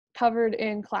covered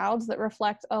in clouds that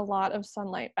reflect a lot of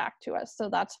sunlight back to us. So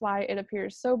that's why it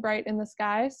appears so bright in the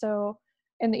sky. So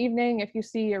in the evening, if you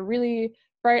see a really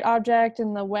bright object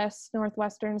in the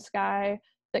northwestern sky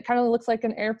that kind of looks like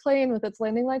an airplane with its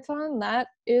landing lights on, that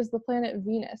is the planet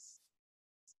Venus.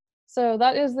 So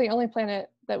that is the only planet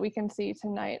that we can see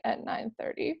tonight at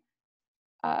 9:30.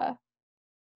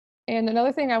 And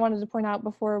another thing I wanted to point out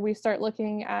before we start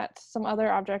looking at some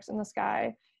other objects in the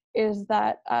sky is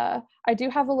that I do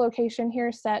have a location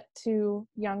here set to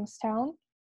Youngstown.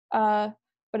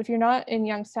 But if you're not in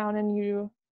Youngstown and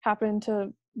you happen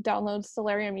to download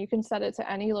Stellarium, you can set it to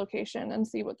any location and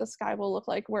see what the sky will look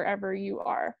like wherever you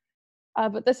are.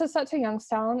 But this is set to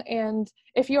Youngstown, and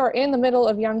if you are in the middle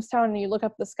of Youngstown and you look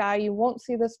up the sky, you won't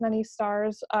see this many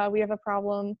stars. We have a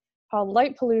problem called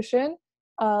light pollution.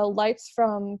 Lights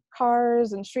from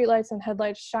cars and streetlights and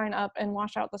headlights shine up and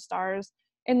wash out the stars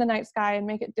in the night sky and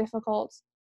make it difficult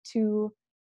to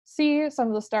see some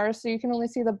of the stars, so you can only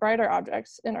see the brighter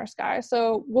objects in our sky.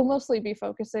 So we'll mostly be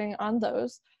focusing on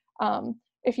those.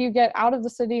 If you get out of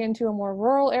the city into a more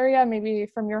rural area, maybe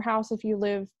from your house, if you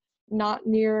live not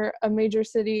near a major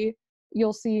city,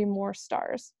 you'll see more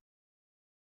stars.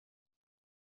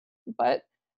 But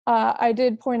I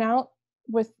did point out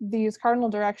with these cardinal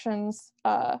directions,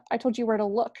 I told you where to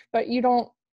look, but you don't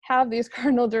have these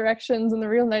cardinal directions in the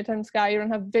real nighttime sky. You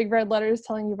don't have big red letters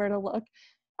telling you where to look.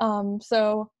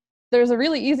 So there's a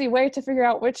really easy way to figure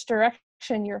out which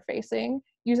direction you're facing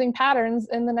using patterns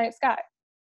in the night sky.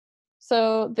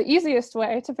 So the easiest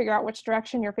way to figure out which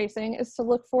direction you're facing is to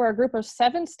look for a group of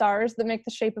 7 stars that make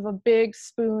the shape of a big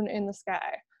spoon in the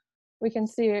sky. We can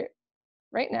see it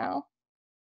right now,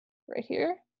 right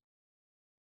here.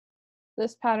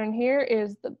 This pattern here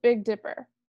is the Big Dipper.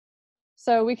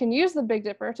 So we can use the Big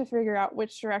Dipper to figure out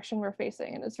which direction we're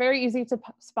facing. And it's very easy to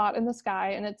spot in the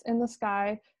sky, and it's in the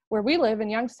sky where we live in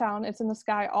Youngstown. It's in the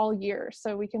sky all year,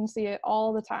 so we can see it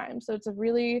all the time. So it's a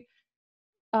really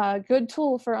good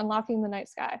tool for unlocking the night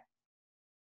sky.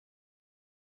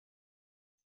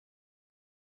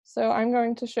 So I'm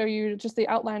going to show you just the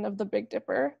outline of the Big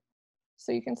Dipper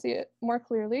so you can see it more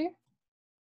clearly.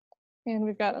 And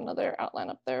we've got another outline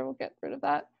up there. We'll get rid of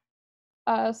that.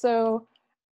 So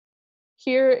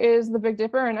here is the Big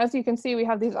Dipper, and as you can see, we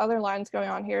have these other lines going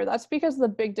on here. That's because the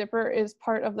Big Dipper is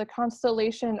part of the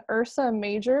constellation Ursa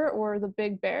Major, or the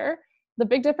Big Bear. The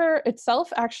Big Dipper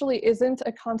itself actually isn't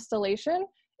a constellation.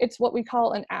 It's what we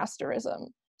call an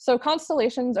asterism. So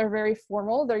constellations are very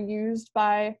formal. They're used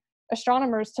by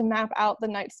astronomers to map out the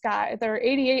night sky. There are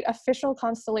 88 official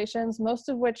constellations, most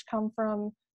of which come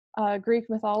from Greek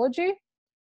mythology.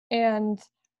 And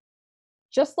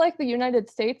just like the United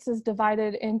States is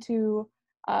divided into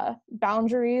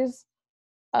boundaries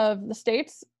of the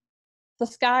states, the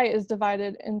sky is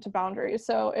divided into boundaries.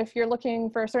 So if you're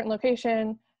looking for a certain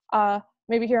location,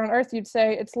 maybe here on Earth, you'd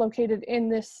say it's located in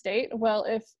this state. Well,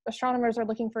 if astronomers are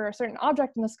looking for a certain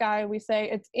object in the sky, we say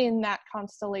it's in that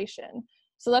constellation.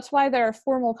 So that's why there are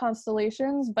formal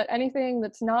constellations, but anything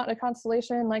that's not a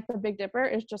constellation like the Big Dipper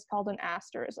is just called an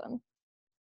asterism.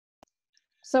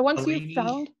 So once you've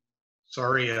found...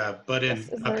 Sorry, but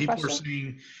people are question?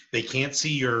 saying they can't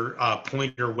see your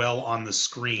pointer well on the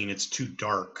screen. It's too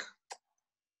dark.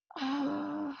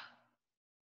 I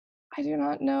do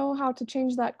not know how to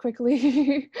change that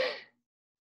quickly.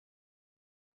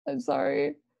 I'm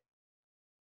sorry.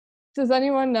 Does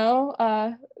anyone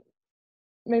know?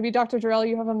 Maybe Dr. Durrell,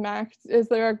 you have a Mac. Is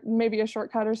there maybe a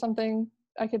shortcut or something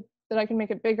that I can make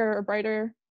it bigger or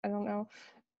brighter? I don't know.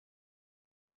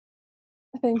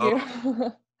 Thank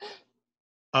you.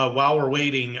 While we're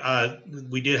waiting,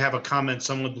 we did have a comment.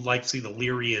 Someone would like to see the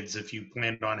Lyriads if you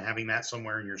planned on having that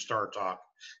somewhere in your Star Talk.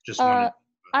 Just wanted.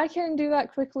 I can do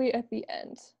that quickly at the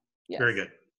end. Yes. Very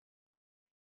good.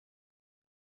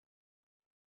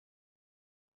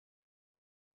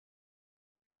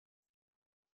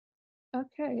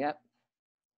 Okay, yep.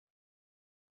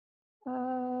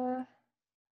 So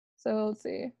let's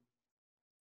see.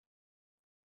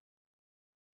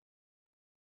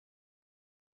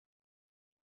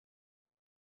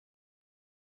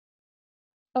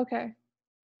 Okay.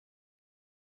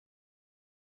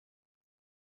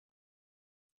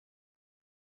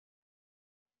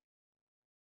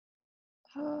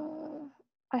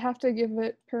 I have to give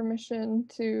it permission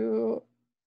to...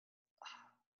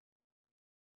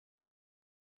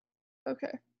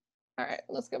 Okay. All right,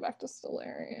 let's go back to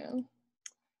Stellarium.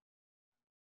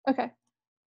 Okay.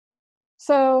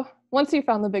 So once you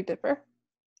found the Big Dipper,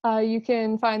 you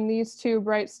can find these 2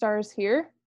 bright stars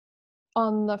here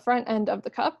on the front end of the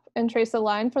cup and trace a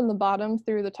line from the bottom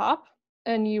through the top,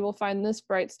 and you will find this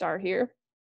bright star here.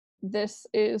 this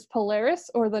is Polaris,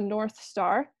 or the North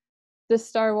Star. This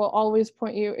star will always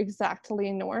point you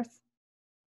exactly north.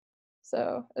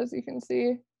 So as you can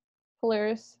see,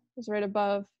 Polaris is right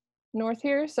above north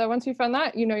here. So once you find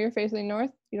that, you know you're facing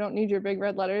north. You don't need your big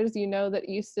red letters. You know that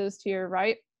east is to your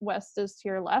right, west is to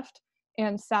your left,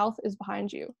 and south is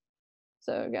behind you.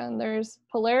 So again, there's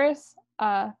Polaris,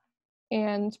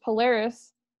 and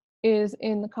Polaris is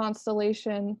in the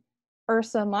constellation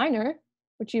Ursa Minor,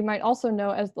 which you might also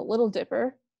know as the Little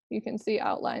Dipper. You can see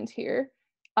outlined here.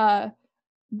 The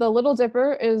Little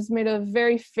Dipper is made of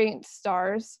very faint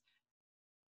stars.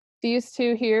 These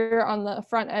two here on the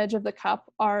front edge of the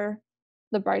cup are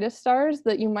the brightest stars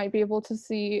that you might be able to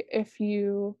see if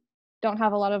you don't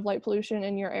have a lot of light pollution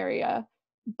in your area.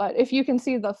 But if you can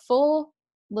see the full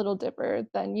Little Dipper,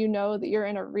 then you know that you're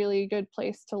in a really good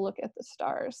place to look at the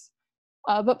stars.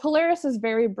 But Polaris is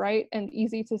very bright and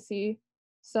easy to see,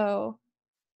 so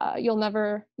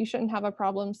you shouldn't have a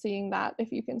problem seeing that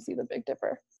if you can see the Big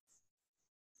Dipper.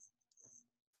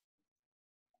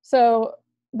 So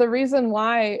the reason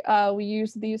why we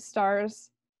use these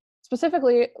stars,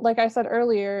 specifically, like I said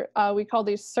earlier, we call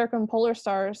these circumpolar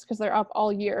stars because they're up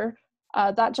all year.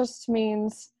 That just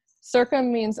means,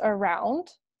 circum means around,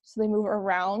 so they move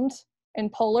around,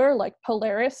 and polar, like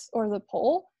Polaris or the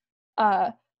pole.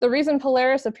 The reason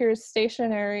Polaris appears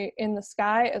stationary in the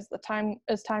sky as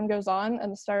time goes on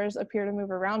and the stars appear to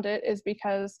move around it is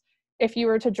because if you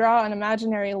were to draw an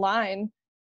imaginary line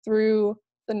through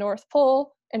the North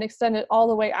Pole and extend it all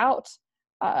the way out,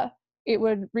 it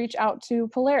would reach out to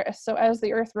Polaris. So as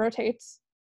the Earth rotates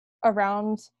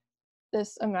around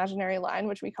this imaginary line,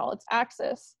 which we call its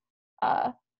axis,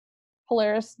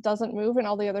 Polaris doesn't move and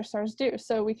all the other stars do.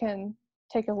 So we can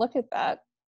take a look at that.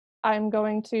 I'm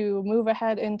going to move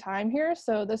ahead in time here.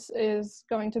 So this is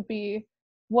going to be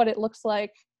what it looks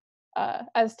like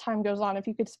as time goes on. If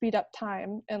you could speed up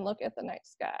time and look at the night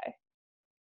sky.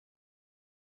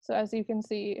 So as you can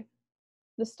see,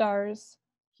 the stars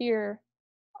here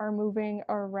are moving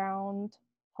around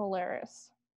Polaris.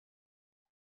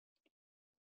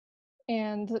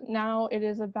 And now it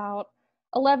is about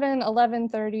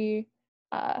 11:30,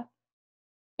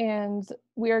 and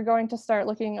we are going to start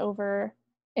looking over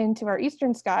into our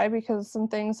eastern sky because some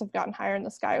things have gotten higher in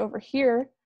the sky over here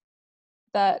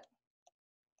that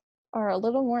are a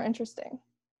little more interesting.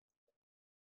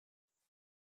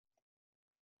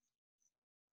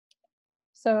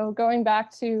 So going back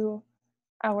to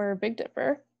our Big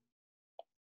Dipper,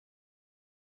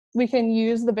 we can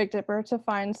use the Big Dipper to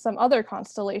find some other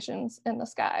constellations in the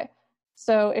sky.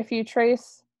 So if you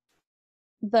trace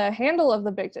the handle of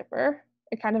the Big Dipper,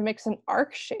 it kind of makes an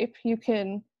arc shape. You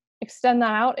can extend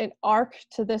that out and arc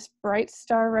to this bright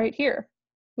star right here.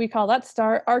 We call that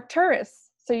star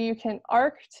Arcturus. So you can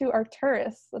arc to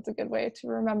Arcturus. That's a good way to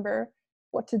remember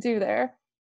what to do there.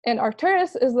 And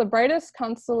Arcturus is the brightest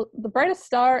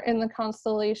star in the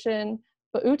constellation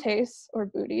Bootes, or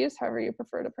Bootes, however you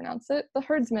prefer to pronounce it, the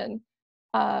herdsman.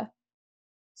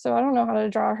 So I don't know how to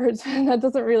draw a herdsman. That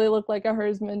doesn't really look like a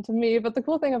herdsman to me. But the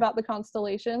cool thing about the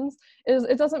constellations is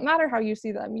it doesn't matter how you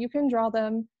see them. You can draw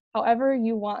them however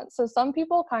you want. So some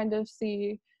people kind of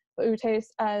see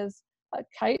Bootes as a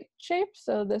kite shape.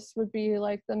 So this would be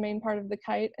like the main part of the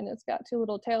kite, and it's got two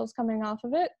little tails coming off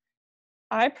of it.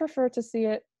 I prefer to see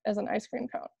it as an ice cream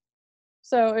cone.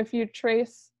 So if you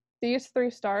trace these three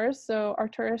stars, so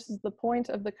Arcturus is the point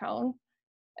of the cone,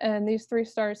 and these three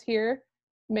stars here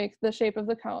make the shape of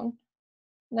the cone.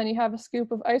 And then you have a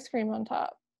scoop of ice cream on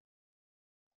top.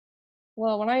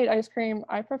 Well, when I eat ice cream,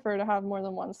 I prefer to have more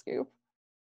than one scoop.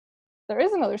 There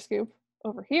is another scoop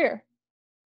over here.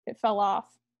 It fell off.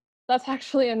 That's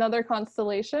actually another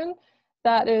constellation.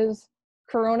 That is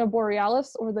Corona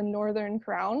Borealis, or the Northern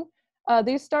Crown.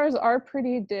 These stars are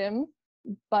pretty dim,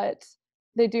 but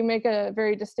they do make a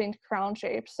very distinct crown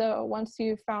shape. So once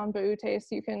you've found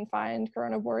Bootes, you can find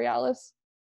Corona Borealis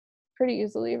pretty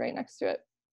easily right next to it.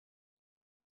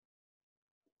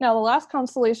 Now, the last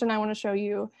constellation I want to show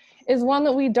you is one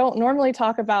that we don't normally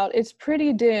talk about. It's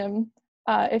pretty dim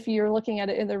if you're looking at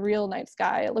it in the real night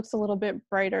sky. It looks a little bit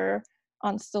brighter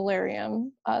on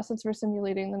Stellarium since we're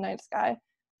simulating the night sky.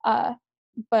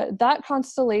 But that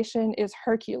constellation is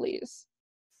Hercules.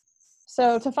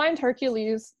 So to find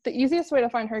Hercules, the easiest way to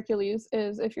find Hercules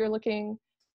is if you're looking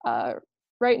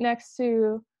right next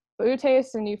to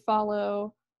Bootes and you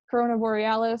follow Corona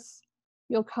Borealis,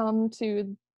 you'll come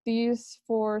to these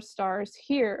four stars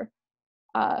here.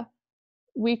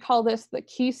 We call this the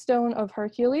keystone of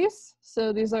Hercules.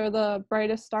 So these are the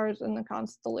brightest stars in the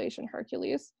constellation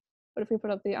Hercules. But if we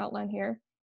put up the outline here,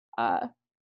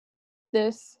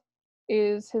 this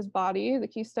is his body. The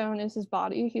keystone is his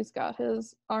body. He's got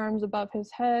his arms above his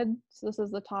head. So this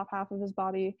is the top half of his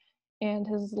body, and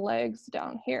his legs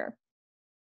down here.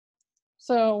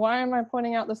 So why am I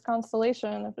pointing out this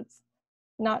constellation if it's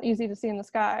not easy to see in the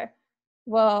sky?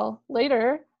 Well,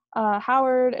 later,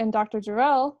 Howard and Dr.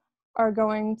 Durrell are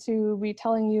going to be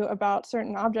telling you about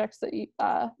certain objects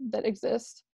that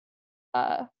exist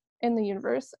in the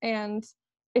universe. And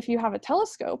if you have a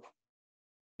telescope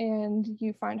and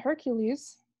you find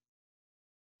Hercules,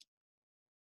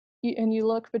 and you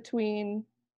look between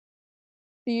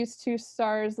these two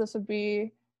stars, this would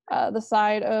be the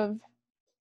side of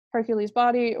Hercules'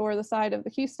 body or the side of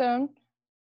the keystone,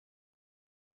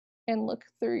 and look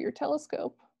through your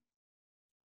telescope,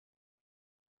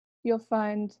 you'll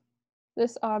find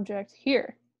this object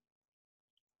here.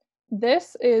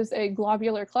 This is a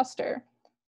globular cluster.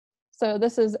 So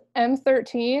this is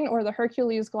M13, or the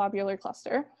Hercules globular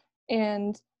cluster.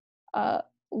 And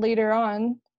later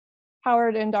on,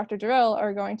 Howard and Dr. Durrell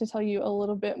are going to tell you a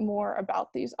little bit more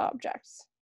about these objects.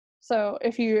 So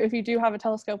if you do have a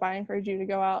telescope, I encourage you to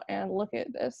go out and look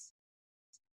at this.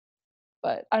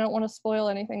 But I don't want to spoil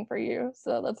anything for you,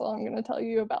 so that's all I'm going to tell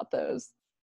you about those.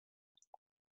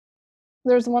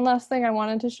 There's one last thing I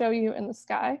wanted to show you in the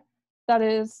sky. That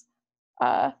is,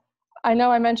 I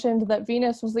know I mentioned that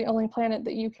Venus was the only planet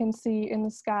that you can see in the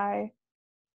sky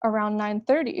around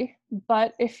 9:30,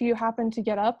 but if you happen to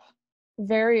get up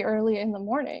very early in the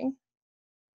morning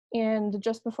and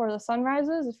just before the sun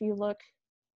rises, if you look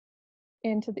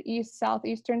into the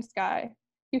southeastern sky,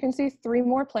 you can see 3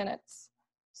 more planets.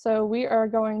 So we are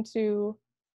going to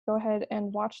go ahead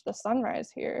and watch the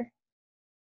sunrise here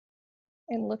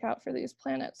and look out for these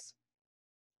planets.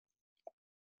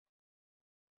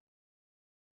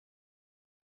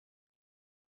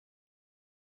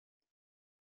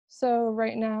 So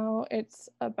right now it's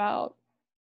about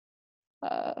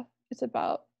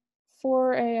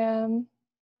 4 a.m.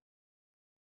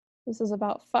 This is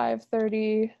about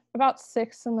 5:30, about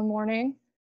 6 in the morning.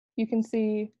 You can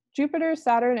see Jupiter,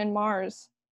 Saturn, and Mars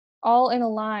all in a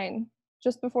line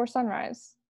just before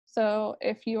sunrise. So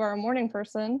if you are a morning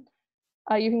person,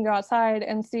 you can go outside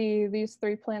and see these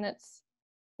 3 planets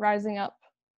rising up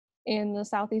in the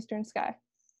southeastern sky.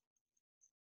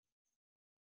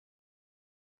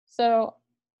 So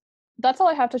that's all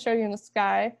I have to show you in the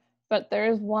sky, but there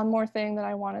is one more thing that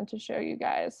I wanted to show you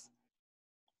guys.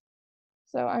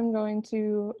 So I'm going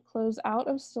to close out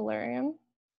of Stellarium.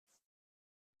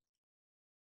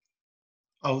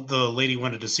 Oh, the lady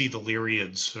wanted to see the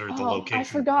Lyriads, or the location. I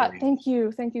forgot. Thank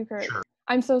you, Kurt. Sure.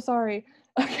 I'm so sorry.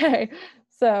 Okay,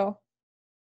 so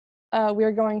we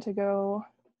are going to go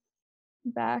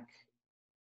back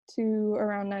to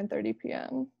around 9:30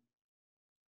 p.m.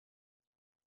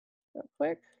 Real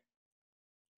quick.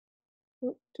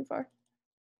 Oop, too far.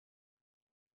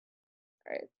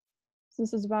 All right. So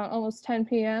this is about almost 10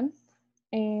 p.m.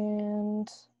 and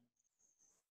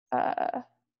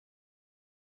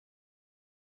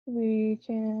we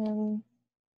can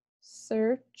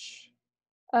search.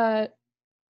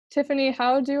 Tiffany,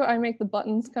 how do I make the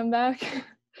buttons come back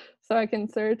so I can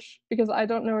search? Because I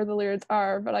don't know where the lyrics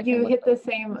are, but I can. You hit the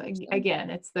same again.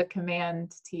 It's the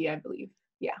Command T, I believe.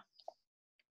 Yeah.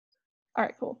 All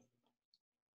right, cool.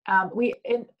 We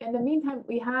in the meantime,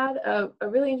 we had a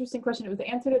really interesting question. It was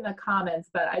answered in the comments,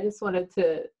 but I just wanted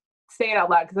to say it out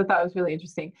loud because I thought it was really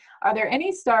interesting. Are there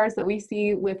any stars that we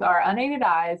see with our unaided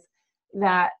eyes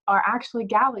that are actually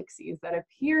galaxies that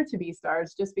appear to be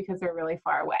stars just because they're really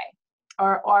far away?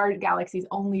 Or are galaxies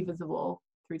only visible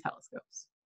through telescopes?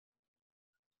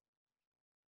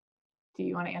 Do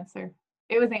you want to answer?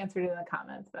 It was answered in the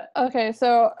comments, but. Okay,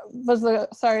 so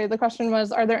the question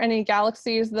was, are there any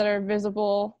galaxies that are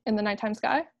visible in the nighttime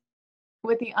sky?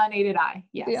 With the unaided eye,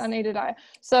 yes. The unaided eye.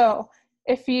 So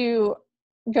if you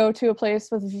go to a place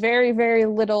with very, very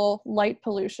little light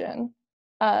pollution,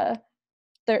 there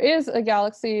is a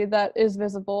galaxy that is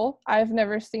visible. I've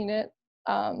never seen it.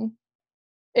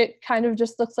 It kind of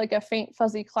just looks like a faint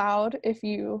fuzzy cloud if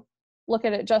you look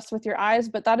at it just with your eyes,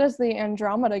 but that is the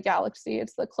Andromeda galaxy.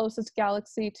 It's the closest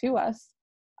galaxy to us.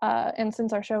 And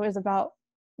since our show is about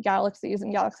galaxies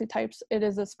and galaxy types, it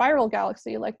is a spiral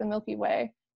galaxy like the Milky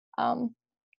Way,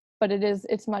 but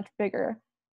it's much bigger.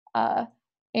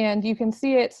 And you can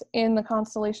see it in the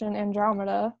constellation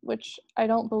Andromeda, which I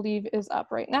don't believe is up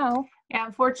right now. Yeah,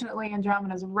 unfortunately,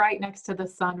 Andromeda is right next to the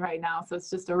sun right now, so it's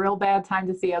just a real bad time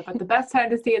to see it. But the best time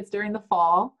to see it's during the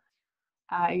fall.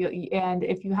 And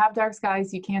if you have dark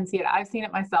skies, you can see it. I've seen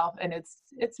it myself, and it's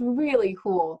really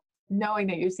cool knowing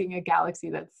that you're seeing a galaxy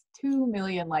that's 2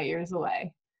 million light years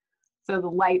away. So the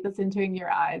light that's entering your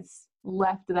eyes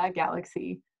left that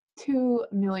galaxy 2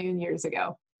 million years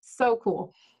ago. So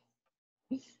cool.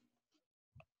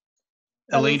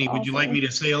 Elainie, would you like me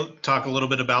to talk a little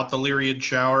bit about the Lyriad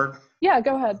shower? Yeah,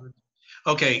 go ahead.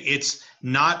 Okay, it's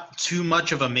not too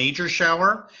much of a major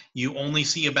shower. You only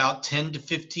see about 10 to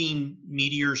 15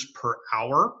 meteors per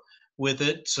hour with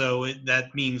it. So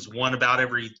that means one about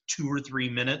every 2 or 3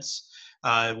 minutes,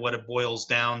 what it boils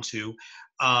down to.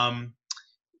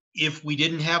 If we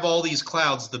didn't have all these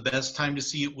clouds, the best time to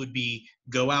see it would be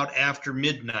go out after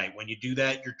midnight. When you do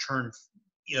that,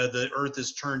 the Earth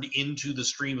is turned into the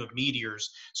stream of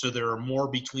meteors, so there are more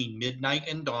between midnight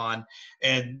and dawn.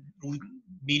 And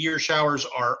meteor showers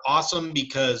are awesome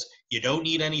because you don't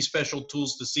need any special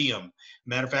tools to see them.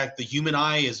 Matter of fact, the human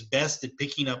eye is best at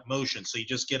picking up motion, so you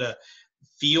just get a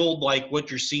feel like what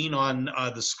you're seeing on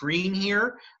the screen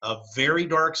here, a very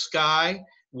dark sky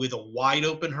with a wide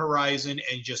open horizon,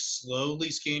 and just slowly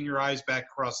scan your eyes back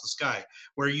across the sky.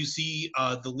 Where you see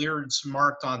the Lyriads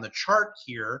marked on the chart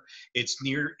here, it's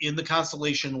in the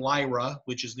constellation Lyra,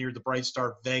 which is near the bright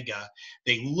star Vega.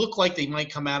 They look like they might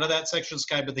come out of that section of the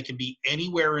sky, but they can be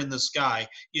anywhere in the sky.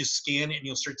 You scan it and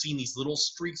you'll start seeing these little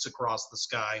streaks across the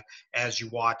sky as you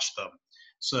watch them.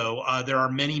 So there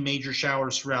are many major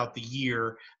showers throughout the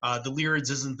year. The Lyriads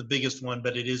isn't the biggest one,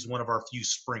 but it is one of our few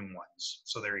spring ones.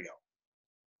 So there you go.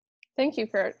 Thank you,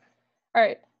 Kurt. All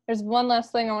right, there's one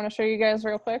last thing I want to show you guys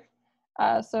real quick.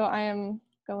 So I am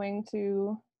going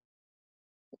to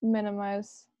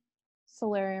minimize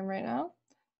Solarium right now.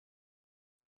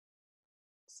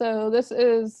 So this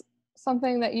is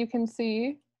something that you can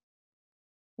see.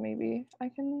 Maybe I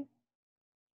can,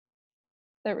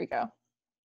 there we go.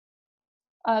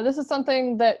 This is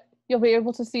something that you'll be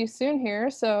able to see soon here.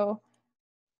 So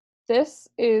this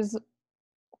is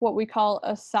what we call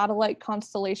a satellite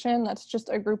constellation. That's just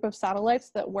a group of satellites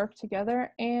that work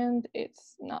together, and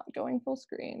it's not going full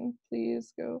screen.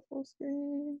 Please go full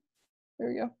screen. There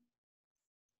we go.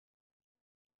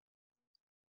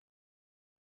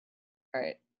 All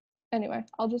right. Anyway,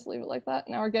 I'll just leave it like that.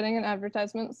 Now we're getting an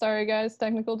advertisement. Sorry guys,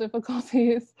 technical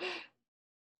difficulties.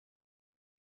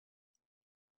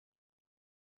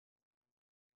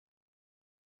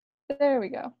 There we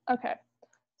go. Okay.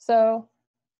 So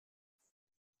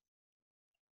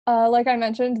like I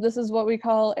mentioned, this is what we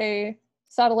call a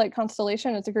satellite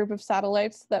constellation. It's a group of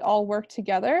satellites that all work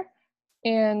together.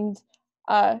 And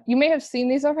you may have seen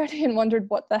these already and wondered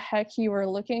what the heck you were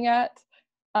looking at.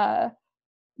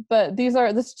 But this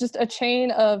is just a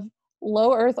chain of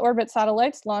low Earth orbit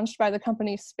satellites launched by the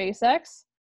company SpaceX.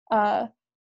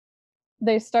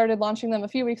 They started launching them a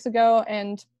few weeks ago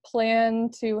and plan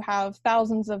to have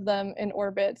thousands of them in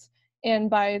orbit. And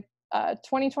by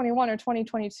 2021 or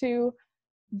 2022,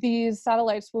 these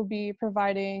satellites will be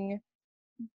providing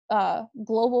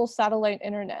global satellite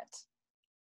internet.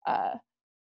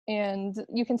 And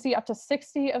you can see up to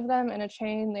 60 of them in a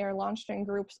chain. They are launched in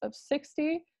groups of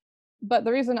 60. But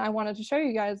the reason I wanted to show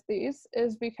you guys these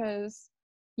is because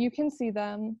you can see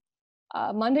them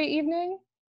Monday evening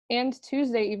and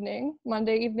Tuesday evening.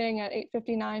 Monday evening at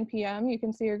 8:59 p.m. you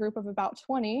can see a group of about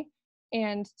 20,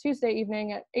 and Tuesday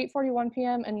evening at 8:41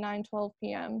 p.m. and 9:12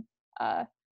 p.m.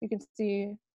 You can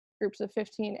see groups of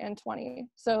 15 and 20.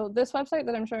 So this website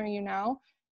that I'm showing you now,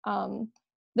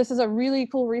 this is a really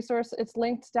cool resource. It's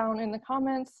linked down in the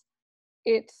comments.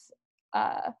 It's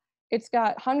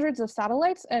got hundreds of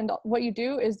satellites, and what you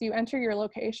do is you enter your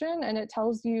location and it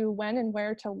tells you when and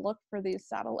where to look for these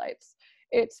satellites.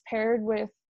 It's paired with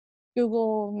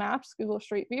Google Maps, Google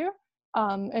Street View.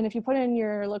 And if you put in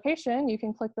your location, you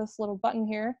can click this little button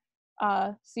here,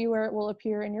 see where it will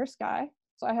appear in your sky.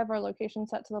 So I have our location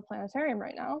set to the planetarium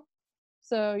right now.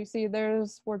 So you see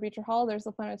there's Ward Beecher Hall, there's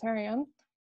the planetarium,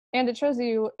 and it shows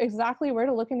you exactly where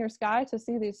to look in your sky to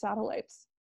see these satellites.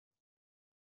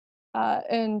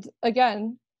 And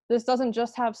again, this doesn't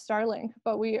just have Starlink,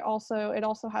 but it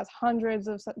also has hundreds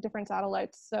of different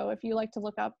satellites. So if you like to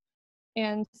look up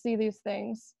and see these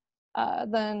things,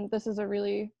 then this is a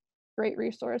really great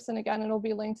resource. And again, it'll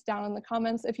be linked down in the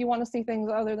comments. If you want to see things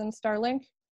other than Starlink,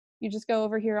 you just go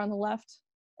over here on the left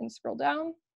and scroll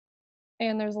down.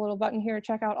 And there's a little button here,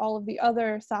 check out all of the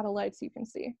other satellites you can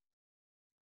see.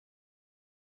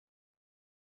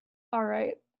 All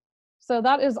right. So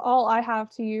that is all I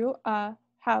have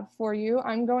for you.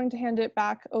 I'm going to hand it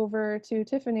back over to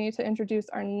Tiffany to introduce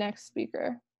our next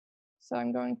speaker. So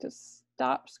I'm going to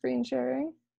stop screen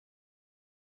sharing.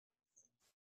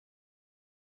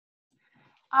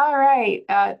 All right.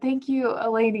 Thank you,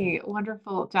 Elainie.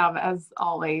 Wonderful job as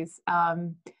always.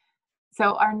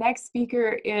 So our next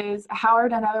speaker is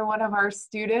Howard, another one of our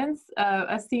students,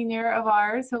 a senior of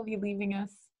ours. He'll be leaving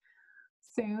us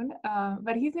soon,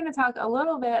 but he's going to talk a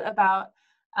little bit about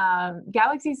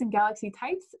galaxies and galaxy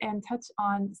types and touch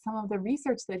on some of the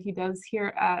research that he does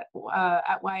here at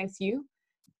YSU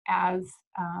as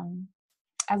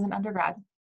an undergrad.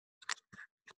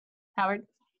 Howard?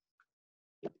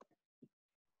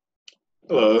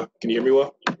 Hello, can you hear me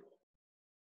well?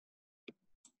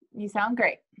 You sound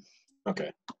great.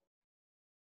 Okay.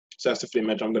 So as Tiffany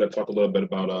mentioned, I'm going to talk a little bit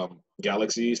about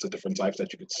galaxies, the different types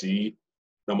that you could see.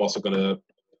 And I'm also going to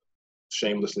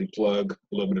shamelessly plug a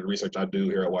little bit of the research I do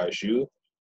here at YSU.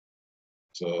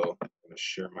 So I'm going to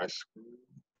share my screen.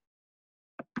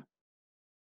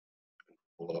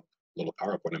 Pull up a little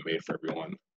PowerPoint I made for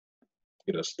everyone.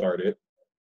 Get us started.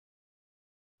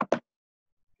 Okay.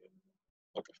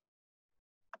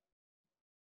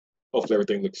 Hopefully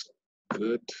everything looks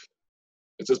good.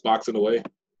 Is this box in the way?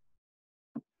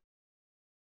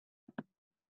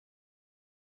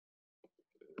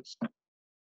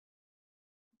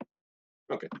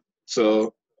 Okay,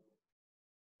 so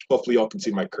hopefully y'all can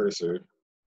see my cursor,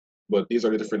 but these are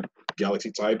the different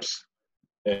galaxy types.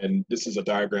 And this is a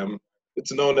diagram.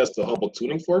 It's known as the Hubble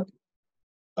tuning fork.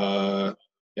 And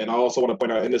I also want to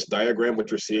point out in this diagram,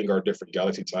 what you're seeing are different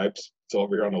galaxy types. So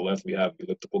over here on the left, we have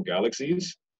elliptical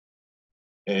galaxies.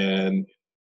 And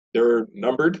they're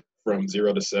numbered from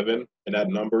 0 to 7. And that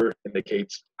number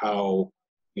indicates how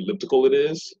elliptical it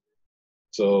is.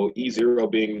 So E0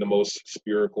 being the most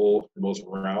spherical, the most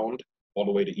round, all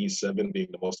the way to E7 being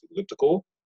the most elliptical.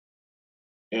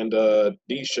 And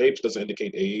these shapes doesn't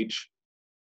indicate age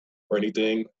or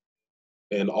anything.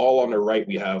 And all on the right,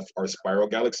 we have our spiral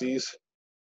galaxies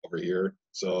over here.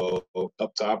 So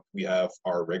up top, we have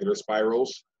our regular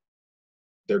spirals.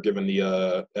 They're given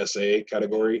the SA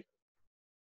category.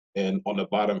 And on the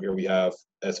bottom here, we have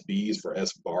SBs for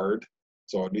S-barred.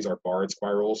 So these are barred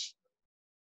spirals.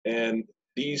 And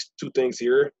these two things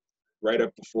here, right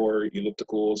up before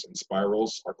ellipticals and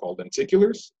spirals, are called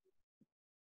lenticulars.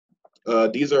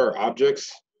 These are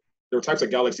objects. There are types of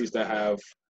galaxies that have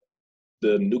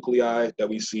the nuclei that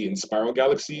we see in spiral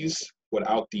galaxies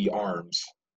without the arms.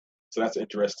 So that's an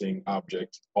interesting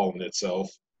object all in itself.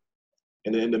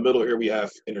 And then in the middle here, we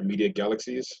have intermediate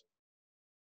galaxies.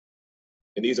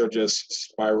 And these are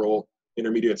just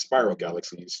intermediate spiral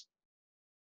galaxies.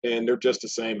 And they're just the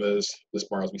same as the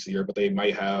spirals we see here, but they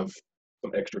might have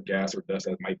some extra gas or dust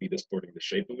that might be distorting the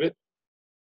shape of it.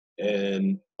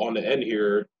 And on the end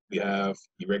here, we have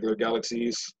irregular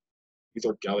galaxies. These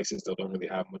are galaxies that don't really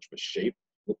have much of a shape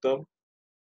with them.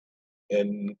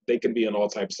 And they can be in all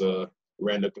types of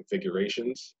random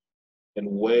configurations. And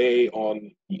way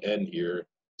on the end here,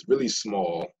 it's really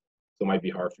small, so it might be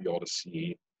hard for y'all to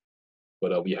see.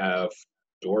 But we have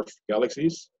dwarf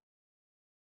galaxies.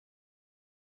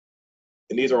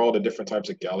 And these are all the different types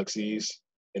of galaxies.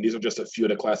 And these are just a few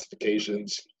of the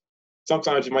classifications.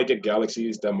 Sometimes you might get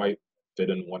galaxies that might fit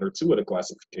in one or two of the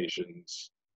classifications.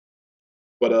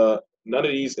 But none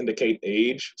of these indicate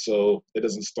age. So it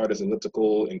doesn't start as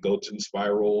elliptical and go to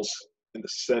spirals. In the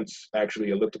sense, actually,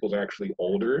 ellipticals are actually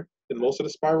older than most of the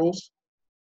spirals.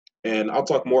 And I'll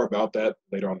talk more about that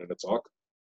later on in the talk.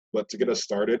 But to get us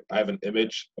started, I have an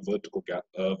image of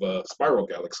a spiral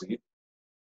galaxy.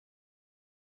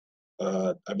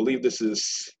 I believe this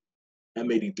is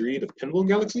M83, the Pinwheel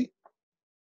Galaxy.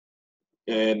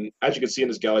 And as you can see in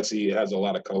this galaxy, it has a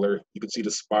lot of color. You can see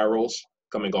the spirals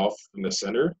coming off from the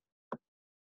center.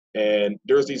 And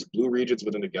there's these blue regions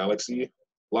within the galaxy, a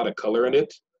lot of color in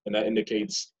it. And that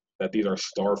indicates that these are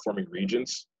star-forming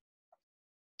regions.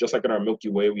 Just like in our Milky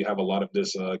Way, we have a lot of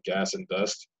this gas and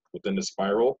dust within the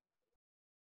spiral.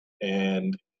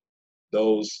 And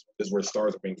those is where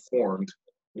stars are being formed,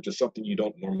 which is something you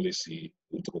don't normally see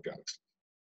in elliptical galaxies.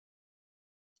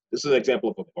 This is an example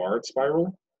of a barred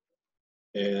spiral.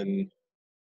 And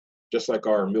just like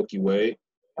our Milky Way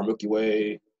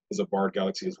is a barred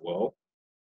galaxy as well.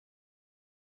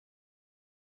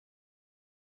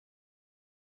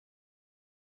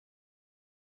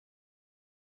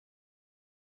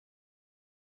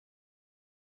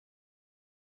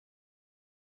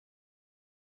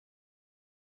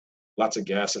 Lots of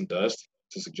gas and dust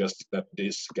to suggest that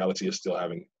this galaxy is still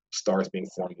having stars being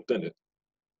formed within it.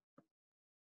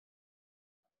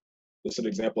 This is an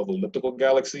example of an elliptical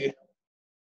galaxy.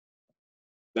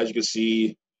 As you can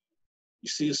see,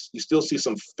 you still see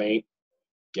some faint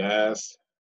gas,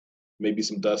 maybe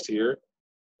some dust here,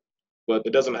 but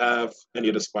it doesn't have any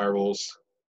of the spirals,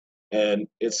 and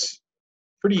it's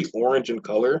pretty orange in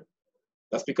color.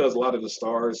 That's because a lot of the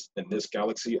stars in this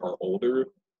galaxy are older,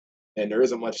 and there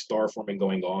isn't much star forming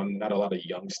going on, not a lot of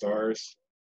young stars.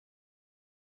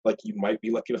 Like you might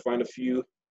be lucky to find a few,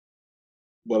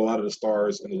 but a lot of the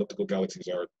stars in elliptical galaxies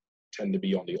tend to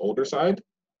be on the older side.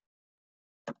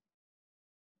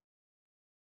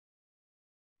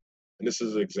 And this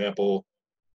is an example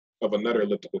of another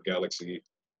elliptical galaxy.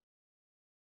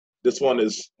 This one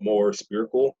is more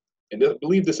spherical, and I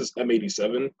believe this is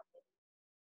M87.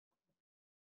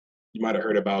 You might have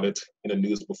heard about it in the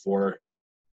news before.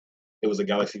 It was a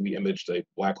galaxy we imaged a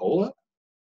black hole at.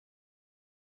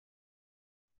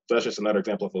 So that's just another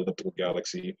example of an elliptical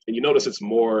galaxy. And you notice it's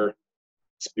more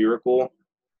spherical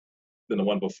than the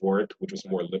one before it, which was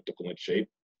more elliptical in shape.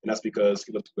 And that's because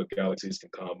elliptical galaxies can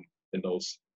come in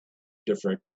those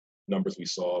different numbers we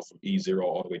saw from E0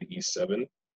 all the way to E7.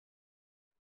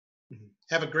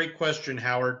 Have a great question,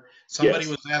 Howard. Somebody Yes.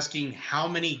 was asking, how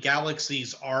many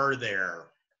galaxies are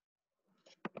there?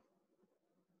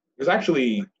 There's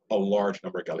actually a large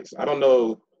number of galaxies. I don't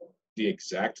know the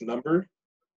exact number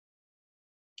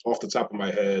off the top of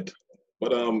my head,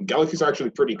 but galaxies are actually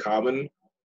pretty common.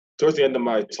 Towards the end of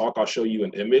my talk, I'll show you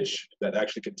an image that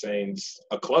actually contains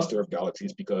a cluster of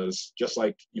galaxies, because just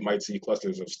like you might see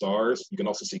clusters of stars, you can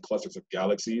also see clusters of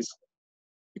galaxies,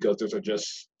 because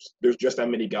there's just that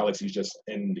many galaxies just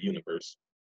in the universe.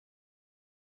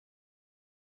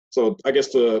 So I guess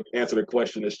to answer the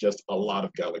question, it's just a lot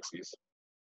of galaxies.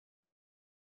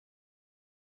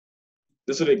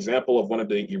 This is an example of one of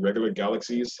the irregular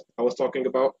galaxies I was talking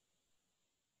about.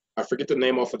 I forget the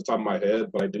name off the top of my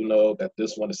head, but I do know that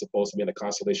this one is supposed to be in the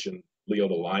constellation Leo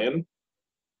the Lion.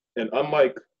 And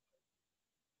unlike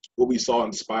what we saw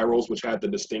in spirals, which had the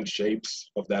distinct shapes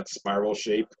of that spiral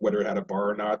shape, whether it had a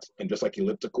bar or not, and just like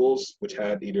ellipticals, which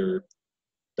had either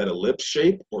that ellipse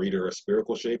shape or either a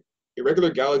spherical shape,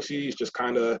 irregular galaxies just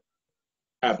kind of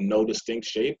have no distinct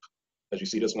shape. As you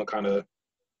see, this one kind of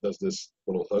does this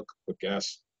little hook with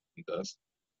gas and dust.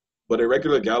 But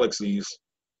irregular galaxies,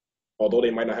 although they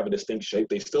might not have a distinct shape,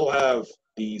 they still have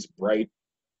these bright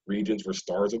regions where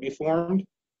stars will be formed.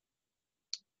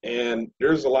 And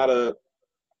there's a lot of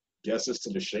guesses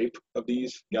to the shape of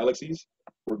these galaxies.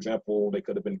 For example, they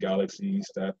could have been galaxies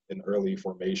that in early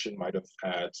formation might have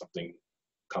had something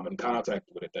come in contact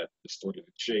with it that distorted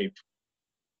its shape,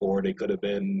 or they could have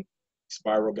been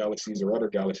spiral galaxies or other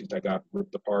galaxies that got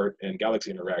ripped apart in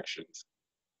galaxy interactions.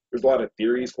 There's a lot of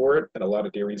theories for it, and a lot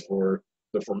of theories for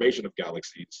the formation of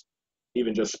galaxies,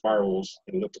 even just spirals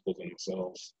and ellipticals in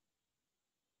themselves.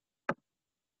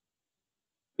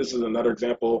 This is another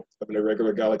example of an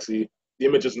irregular galaxy. The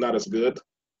image is not as good,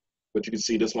 but you can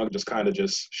see this one just kind of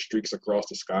just streaks across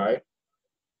the sky.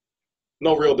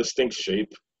 No real distinct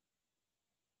shape.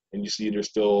 And you see there's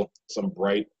still some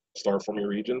bright star-forming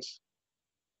regions.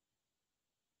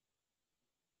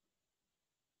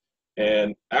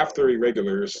 And after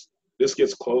irregulars, this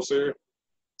gets closer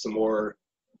to more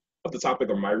of the topic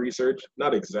of my research.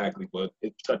 Not exactly, but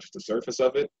it touches the surface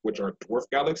of it, which are dwarf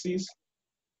galaxies.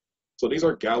 So these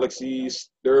are galaxies,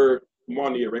 they're more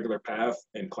on the irregular path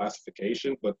in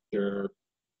classification, but they're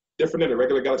different than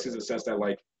irregular galaxies in the sense that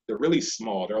like they're really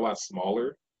small, they're a lot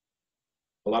smaller.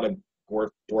 A lot of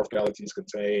dwarf galaxies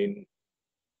contain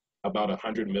about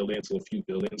 100 million to a few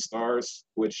billion stars,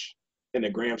 which in the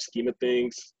grand scheme of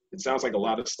things, it sounds like a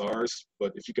lot of stars,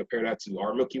 but if you compare that to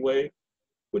our Milky Way,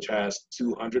 which has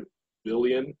 200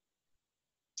 billion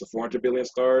to 400 billion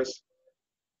stars,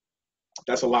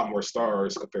 that's a lot more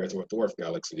stars compared to a dwarf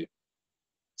galaxy.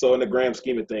 So in the grand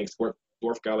scheme of things,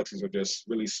 dwarf galaxies are just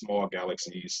really small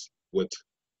galaxies with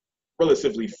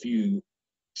relatively few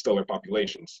stellar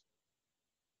populations.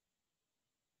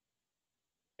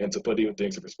 And to put even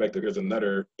things in perspective, here's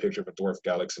another picture of a dwarf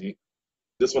galaxy.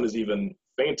 This one is even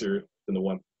fainter than the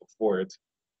one before it.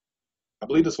 I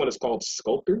believe this one is called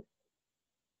Sculptor.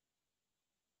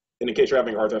 And in case you're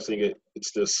having a hard time seeing it,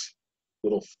 it's this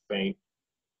little faint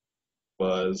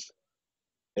buzz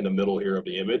in the middle here of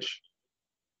the image.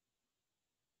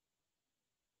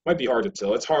 Might be hard to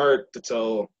tell. It's hard to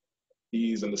tell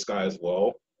these in the sky as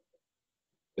well.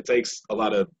 It takes a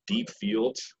lot of deep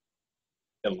fields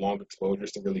and long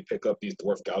exposures to really pick up these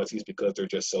dwarf galaxies because they're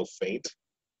just so faint.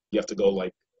 You have to go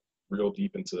like real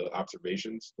deep into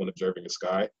observations when observing the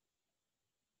sky.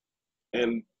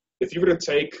 And if you were to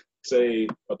take, say,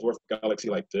 a dwarf galaxy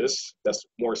like this, that's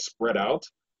more spread out,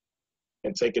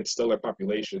 and take its stellar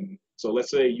population. So let's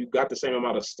say you got the same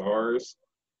amount of stars,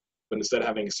 but instead of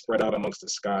having it spread out amongst the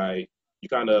sky, you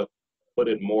kind of put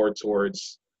it more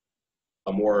towards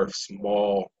a more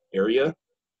small area.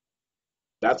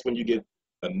 That's when you get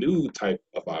a new type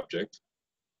of object,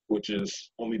 which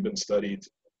has only been studied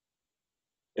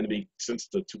since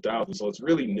the 2000s. So it's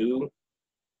really new.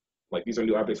 Like these are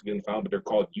new objects being found, but they're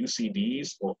called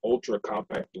UCDs, or ultra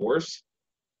compact dwarfs.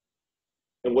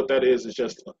 And what that is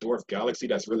just a dwarf galaxy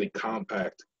that's really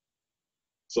compact.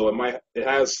 So it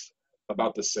has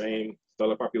about the same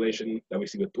stellar population that we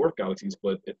see with dwarf galaxies,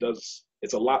 but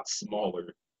it's a lot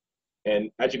smaller.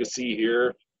 And as you can see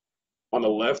here, on the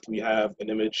left, we have an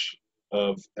image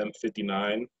of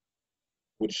M59,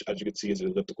 which as you can see is an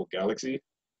elliptical galaxy.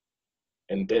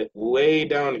 And then way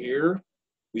down here,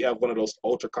 we have one of those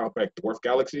ultra compact dwarf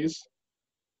galaxies.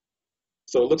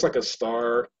 So it looks like a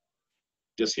star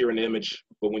just here in the image,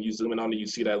 but when you zoom in on it, you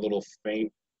see that little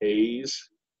faint haze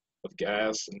of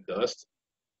gas and dust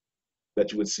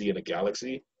that you would see in a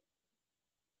galaxy.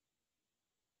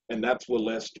 And that's what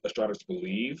led astronomers to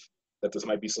believe that this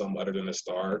might be something other than a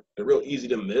star. They're real easy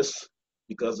to miss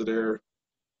because of their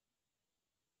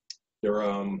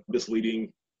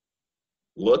misleading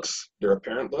looks, their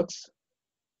apparent looks.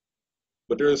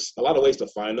 But there's a lot of ways to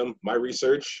find them. My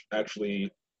research actually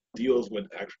deals with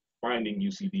finding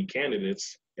UCD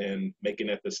candidates and making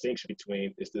that distinction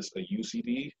between, is this a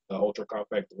UCD, an ultra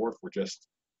compact dwarf, or just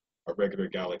a regular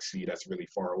galaxy that's really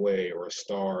far away, or a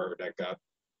star that got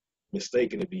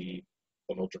mistaken to be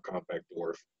an ultra compact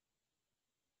dwarf.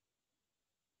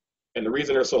 And the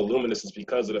reason they're so luminous is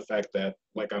because of the fact that,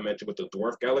 like I mentioned with the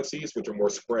dwarf galaxies, which are more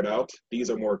spread out, these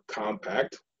are more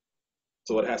compact.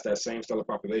 So it has that same stellar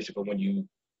population, but when you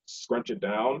scrunch it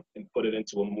down and put it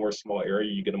into a more small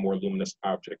area, you get a more luminous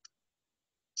object.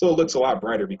 So it looks a lot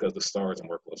brighter because the stars are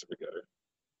more closer together.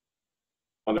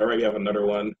 On the right, we have another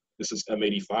one. This is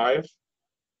M85,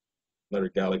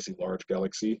 another galaxy, large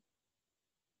galaxy.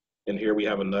 And here we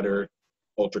have another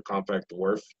ultra compact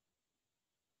dwarf.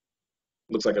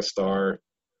 Looks like a star.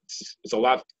 It's a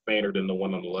lot fainter than the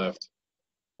one on the left,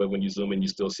 but when you zoom in, you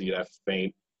still see that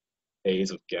faint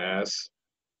haze of gas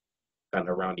kind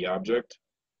of around the object.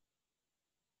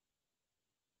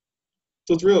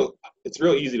 So it's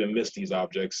real easy to miss these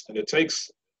objects, and it takes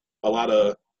a lot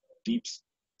of deep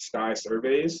sky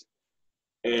surveys,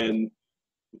 and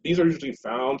these are usually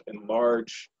found in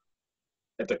large,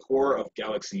 at the core of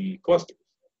galaxy clusters,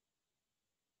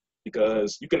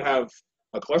 because you can have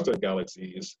a cluster of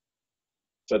galaxies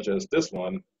such as this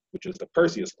one, which is the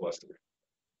Perseus cluster.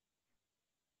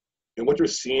 And what you're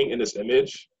seeing in this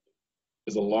image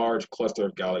is a large cluster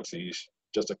of galaxies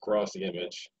just across the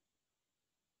image.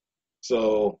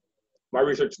 So my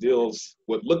research deals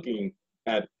with looking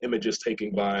at images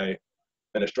taken by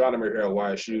an astronomer here at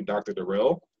YSU, Dr.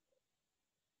 Durrell.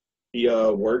 He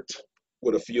worked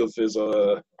with a few of his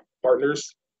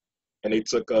partners, and they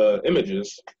took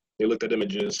images. They looked at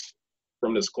images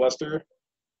from this cluster,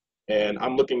 and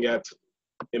I'm looking at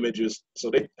images. So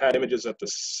they had images at the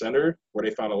center where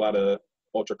they found a lot of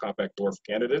ultra compact dwarf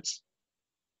candidates,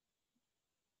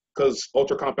 because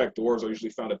ultra compact dwarfs are usually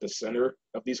found at the center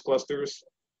of these clusters.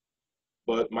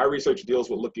 But my research deals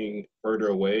with looking further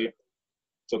away,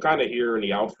 so kind of here in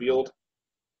the outfield,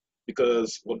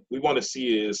 because what we want to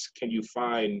see is, can you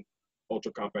find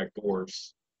ultra compact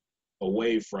dwarfs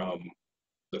away from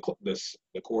the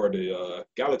core of the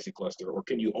galaxy cluster, or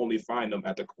can you only find them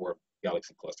at the core of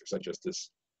galaxy cluster, such as this,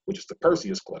 which is the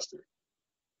Perseus cluster?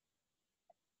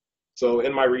 So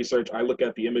in my research, I look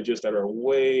at the images that are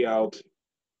way out.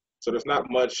 So there's not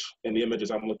much in the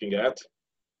images I'm looking at.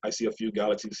 I see a few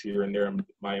galaxies here and there in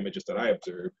my images that I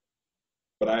observed,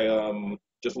 but I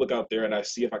just look out there and I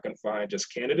see if I can find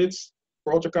just candidates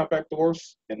for ultra compact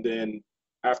dwarfs. And then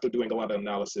after doing a lot of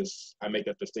analysis, I make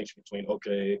that distinction between,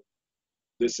 okay,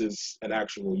 this is an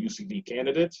actual UCD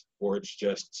candidate, or it's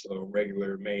just a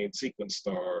regular main sequence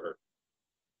star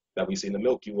that we see in the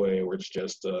Milky Way, or it's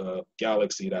just a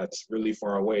galaxy that's really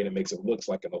far away and it makes it look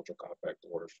like an ultra compact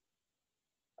dwarf.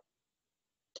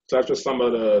 So that's just some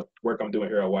of the work I'm doing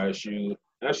here at YSU. And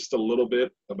that's just a little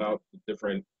bit about the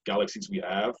different galaxies we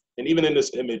have. And even in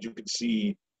this image, you can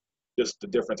see just the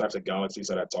different types of galaxies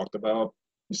that I talked about.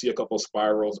 You see a couple of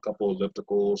spirals, a couple of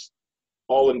ellipticals,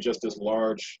 all in just this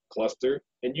large cluster.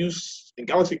 And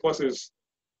galaxy clusters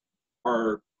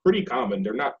are pretty common.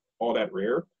 They're not all that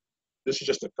rare. This is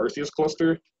just a Perseus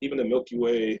cluster. Even the Milky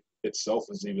Way itself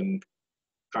is even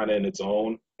kind of in its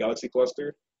own galaxy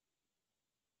cluster.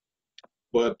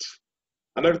 But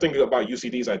another thing about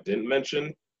UCDs I didn't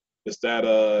mention is that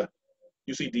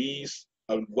UCDs,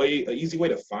 an easy way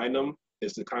to find them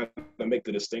is to kind of make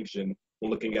the distinction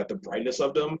when looking at the brightness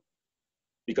of them,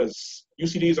 because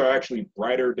UCDs are actually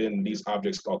brighter than these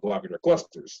objects called globular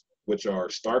clusters, which are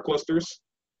star clusters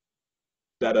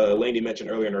that Elainie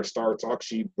mentioned earlier in our star talk.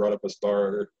 She brought up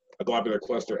a globular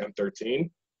cluster M13.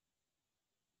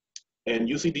 And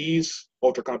UCDs,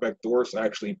 ultra compact dwarfs, are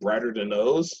actually brighter than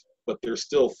those, but they're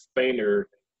still fainter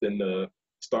than the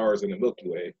stars in the Milky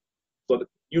Way. So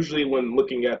usually when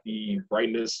looking at the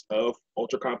brightness of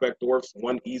ultra-compact dwarfs,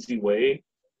 one easy way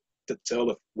to tell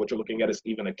if what you're looking at is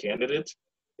even a candidate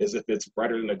is if it's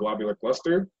brighter than the globular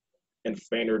cluster and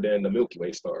fainter than the Milky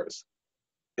Way stars.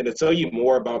 And to tell you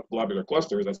more about globular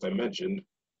clusters, as I mentioned,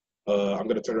 I'm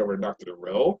going to turn it over to Dr.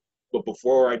 Durrell. But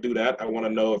before I do that, I want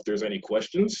to know if there's any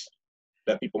questions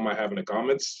that people might have in the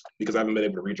comments, because I haven't been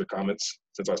able to read your comments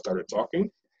since I started talking.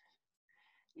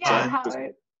 Yeah,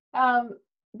 Howard,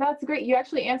 that's great. You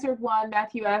actually answered one.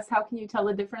 Matthew asked, how can you tell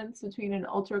the difference between an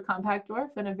ultra compact dwarf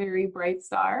and a very bright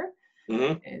star?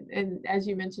 Mm-hmm. And as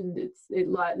you mentioned,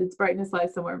 its brightness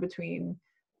lies somewhere between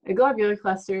a globular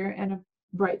cluster and a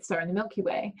bright star in the Milky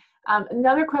Way.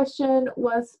 Another question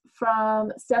was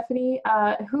from Stephanie.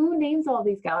 Who names all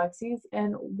these galaxies,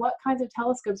 and what kinds of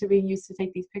telescopes are being used to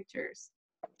take these pictures?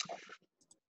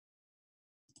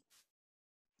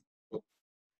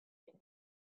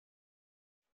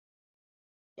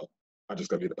 I just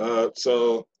got it.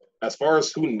 So as far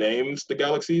as who names the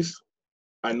galaxies,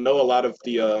 I know a lot of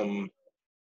the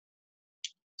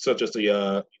such as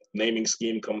the naming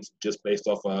scheme comes just based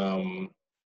off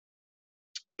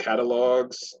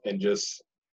catalogs and just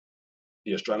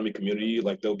the astronomy community.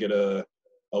 Like they'll get a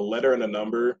letter and a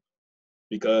number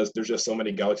because there's just so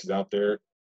many galaxies out there.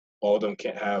 All of them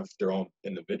can't have their own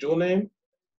individual name.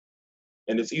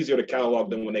 And it's easier to catalog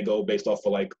them when they go based off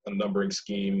of like a numbering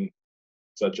scheme,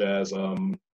 such as,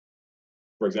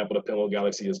 for example, the Pinwheel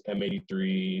Galaxy is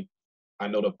M83. I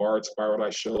know the Bard spiral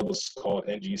I showed was called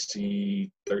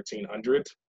NGC 1300.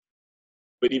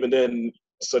 But even then,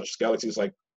 such galaxies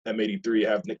like M83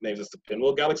 have nicknames as the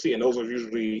Pinwheel Galaxy, and those are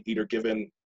usually either given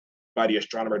by the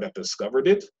astronomer that discovered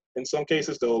it. In some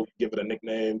cases, they'll give it a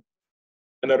nickname.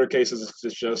 In other cases,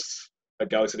 it's just a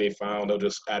galaxy they found. They'll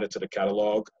just add it to the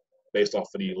catalog based off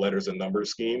of the letters and numbers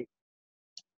scheme.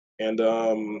 And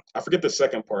I forget the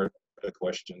second part of the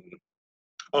question.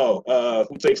 Oh,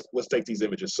 let's take these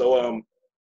images. So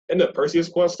in the Perseus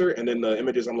cluster, and then the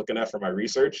images I'm looking at for my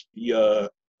research, the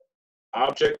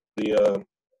object, the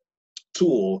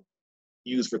tool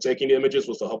used for taking the images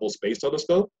was the Hubble Space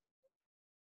Telescope.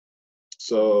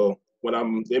 So when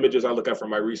the images I look at for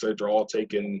my research are all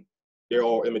taken, they're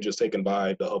all images taken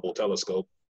by the Hubble telescope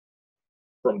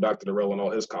from Dr. Durrell and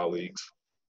all his colleagues.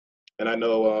 And I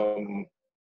know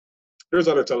there's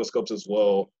other telescopes as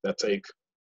well that take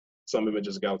some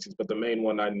images of galaxies, but the main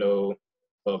one I know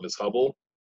of is Hubble.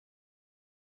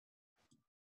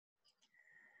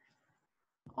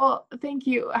 Well, thank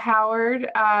you, Howard.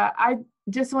 I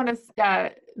just want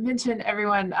to mention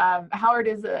everyone, Howard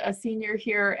is a senior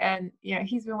here, and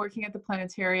he's been working at the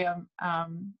planetarium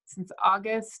since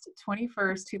August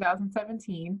 21st,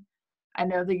 2017. I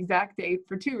know the exact date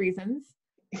for two reasons.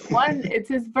 One, it's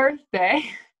his birthday.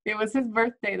 It was his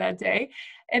birthday that day.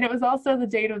 And it was also the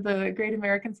date of the Great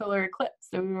American Solar Eclipse.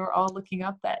 So we were all looking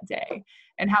up that day.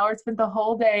 And Howard spent the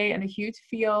whole day in a huge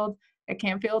field at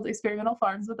Campfield Experimental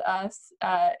Farms with us,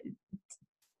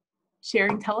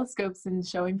 sharing telescopes and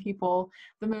showing people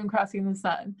the moon crossing the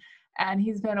sun. And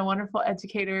he's been a wonderful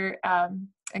educator and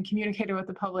communicator with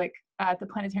the public at the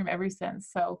planetarium ever since.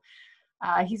 So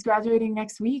he's graduating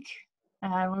next week,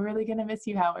 and we're really going to miss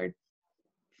you, Howard.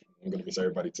 I'm going to miss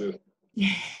everybody too.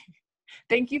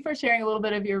 Thank you for sharing a little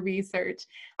bit of your research.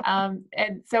 And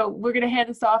so we're going to hand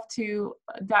this off to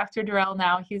Dr. Durrell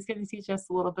now. He's going to teach us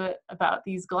a little bit about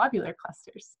these globular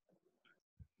clusters.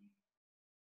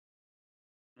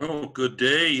 Oh, good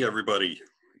day, everybody.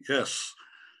 Yes,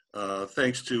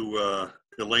 thanks to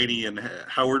Elainie and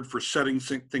Howard for setting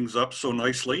things up so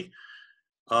nicely.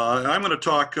 I'm going to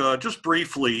talk just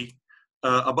briefly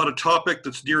about a topic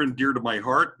that's near and dear to my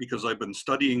heart because I've been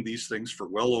studying these things for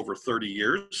well over 30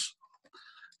 years.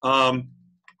 And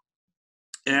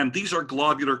these are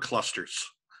globular clusters.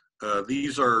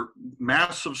 These are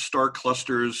massive star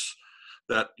clusters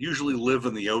that usually live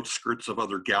in the outskirts of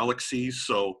other galaxies.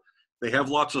 So they have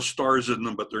lots of stars in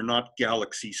them, but they're not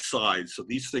galaxy size. So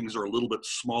these things are a little bit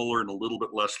smaller and a little bit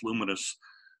less luminous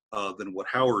than what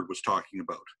Howard was talking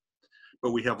about.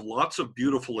 But we have lots of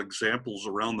beautiful examples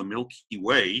around the Milky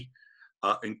Way,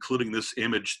 including this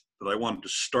image that I wanted to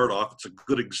start off. It's a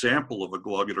good example of a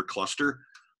globular cluster.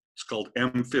 It's called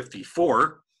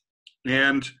M54.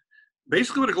 And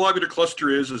basically what a globular cluster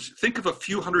is think of a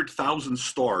few 100,000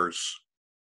 stars,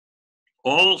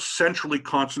 all centrally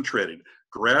concentrated.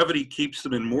 Gravity keeps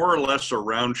them in more or less a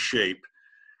round shape.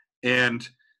 And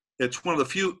it's one of the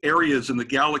few areas in the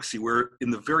galaxy where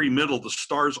in the very middle, the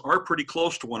stars are pretty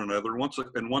close to one another. Once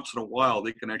in a while,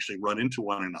 they can actually run into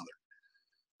one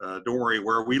another. Don't worry,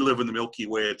 where we live in the Milky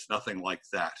Way, it's nothing like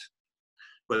that.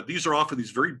 But these are often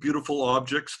these very beautiful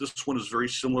objects. This one is very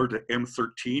similar to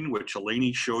M13, which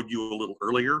Elainie showed you a little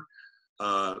earlier,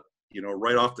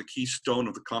 right off the keystone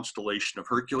of the constellation of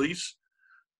Hercules.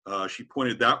 She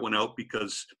pointed that one out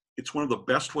because it's one of the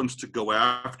best ones to go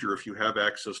after if you have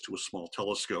access to a small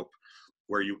telescope,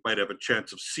 where you might have a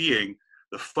chance of seeing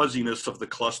the fuzziness of the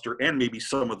cluster and maybe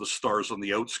some of the stars on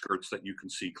the outskirts that you can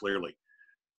see clearly.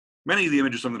 Many of the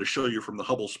images I'm going to show you from the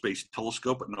Hubble Space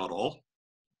Telescope, but not all.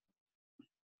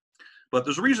 But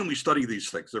there's a reason we study these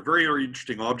things. They're very, very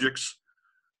interesting objects.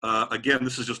 Again,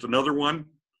 this is just another one.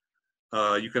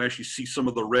 You can actually see some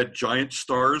of the red giant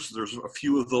stars. There's a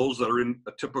few of those that are in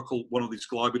a typical one of these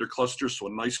globular clusters, so a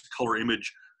nice color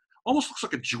image. Almost looks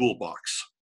like a jewel box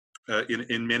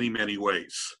in many, many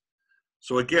ways.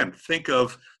 So again, think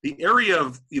of the area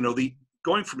of,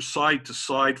 going from side to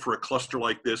side for a cluster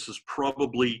like this is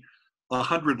probably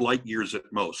 100 light years at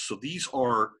most. So these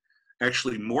are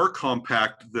actually more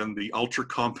compact than the ultra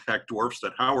compact dwarfs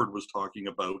that Howard was talking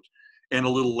about, and a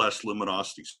little less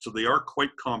luminosity. So they are quite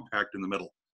compact in the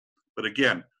middle. But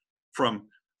again, from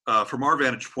our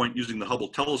vantage point using the Hubble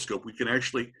telescope, we can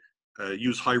actually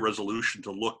use high resolution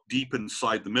to look deep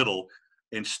inside the middle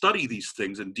and study these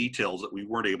things in details that we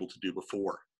weren't able to do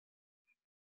before.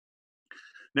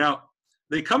 Now,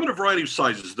 they come in a variety of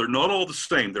sizes. They're not all the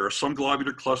same. There are some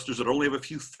globular clusters that only have a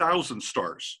few thousand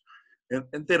stars,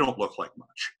 and they don't look like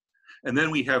much. And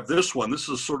then we have this one. This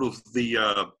is sort of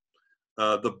the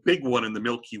big one in the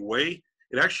Milky Way.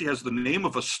 It actually has the name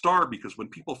of a star because when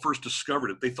people first discovered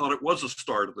it, they thought it was a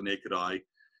star to the naked eye.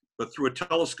 But through a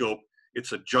telescope,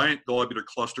 it's a giant globular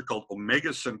cluster called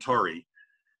Omega Centauri.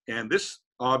 And this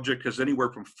object has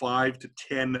anywhere from 5 to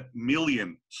 10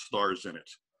 million stars in it.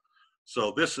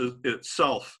 So this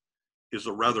itself is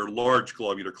a rather large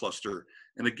globular cluster.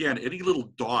 And again, any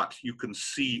little dot you can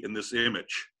see in this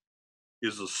image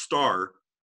is a star,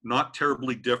 not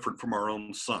terribly different from our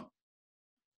own sun.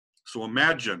 So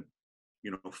imagine,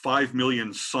 5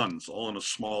 million suns all in a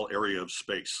small area of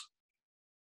space.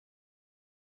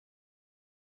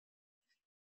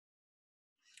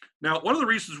 Now, one of the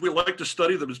reasons we like to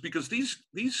study them is because these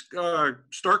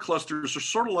star clusters are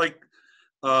sort of like,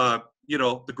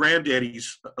 the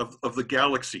granddaddies of the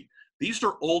galaxy. These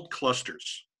are old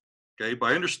clusters, okay?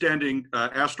 By understanding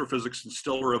astrophysics and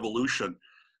stellar evolution,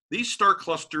 these star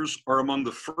clusters are among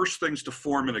the first things to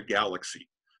form in a galaxy.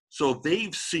 So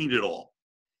they've seen it all.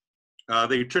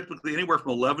 They're typically anywhere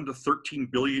from 11 to 13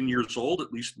 billion years old,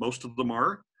 at least most of them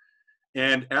are.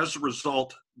 And as a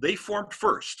result, they formed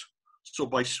first. So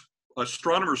by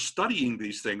astronomers studying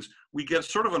these things, we get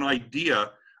sort of an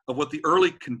idea of what the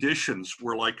early conditions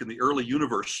were like in the early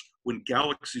universe when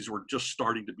galaxies were just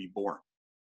starting to be born.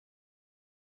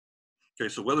 Okay,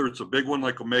 so whether it's a big one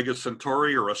like Omega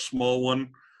Centauri or a small one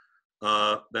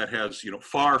that has,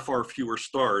 far, far fewer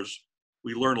stars,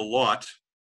 we learn a lot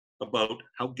about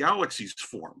how galaxies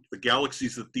formed, the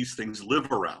galaxies that these things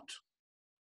live around.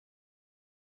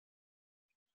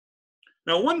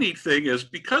 Now, one neat thing is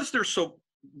because they're so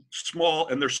small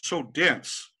and they're so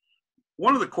dense,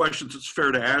 one of the questions that's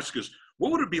fair to ask is,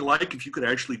 what would it be like if you could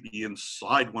actually be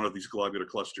inside one of these globular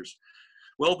clusters?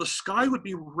 Well, the sky would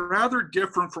be rather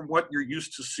different from what you're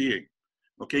used to seeing.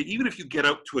 Okay, even if you get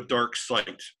out to a dark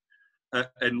site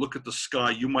and look at the sky,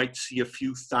 you might see a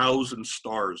few thousand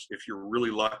stars if you're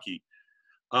really lucky.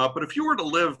 But if you were to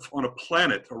live on a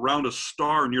planet around a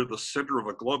star near the center of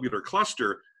a globular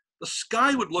cluster, the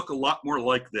sky would look a lot more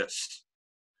like this.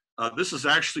 This is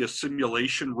actually a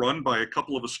simulation run by a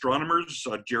couple of astronomers,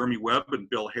 Jeremy Webb and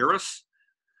Bill Harris.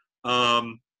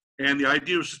 And the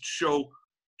idea was to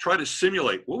try to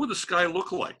simulate what would the sky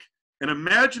look like. And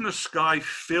imagine a sky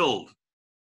filled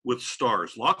with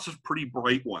stars, lots of pretty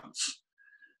bright ones.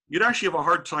 You'd actually have a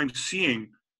hard time seeing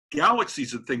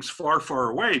galaxies and things far, far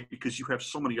away because you have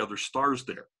so many other stars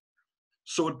there.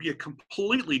 So it'd be a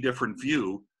completely different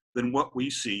view than what we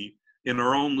see in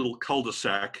our own little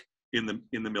cul-de-sac in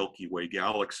the Milky Way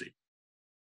galaxy.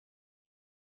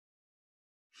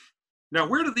 Now,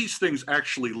 where do these things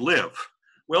actually live?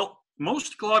 Well,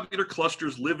 most globular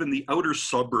clusters live in the outer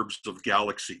suburbs of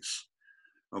galaxies.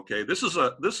 Okay, this is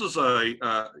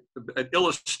an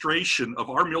illustration of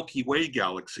our Milky Way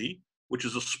galaxy, which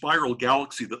is a spiral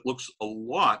galaxy that looks a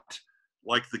lot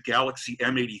like the galaxy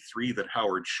M83 that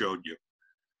Howard showed you.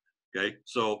 Okay,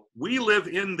 so we live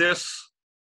in this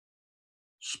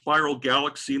spiral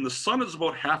galaxy, and the sun is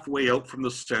about halfway out from the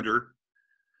center.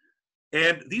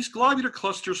 And these globular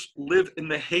clusters live in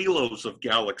the halos of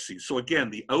galaxies. So again,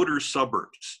 the outer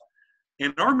suburbs.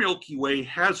 And our Milky Way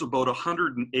has about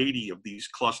 180 of these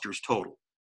clusters total.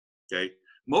 Okay,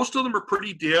 most of them are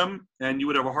pretty dim, and you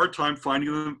would have a hard time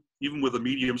finding them even with a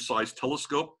medium-sized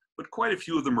telescope, but quite a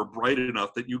few of them are bright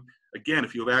enough that you, again,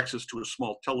 if you have access to a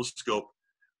small telescope,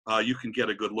 you can get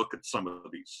a good look at some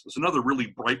of these. There's another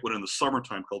really bright one in the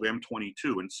summertime called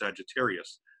M22 in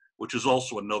Sagittarius, which is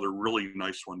also another really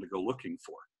nice one to go looking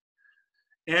for.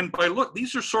 And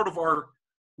these are sort of our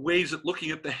ways at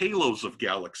looking at the halos of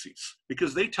galaxies,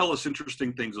 because they tell us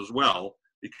interesting things as well,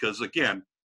 because again,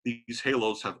 these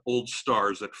halos have old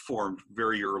stars that formed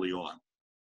very early on.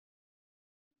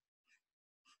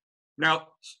 Now,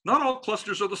 not all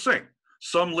clusters are the same.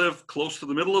 Some live close to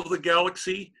the middle of the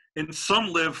galaxy, and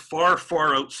some live far,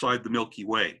 far outside the Milky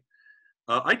Way.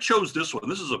 I chose this one.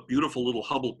 This is a beautiful little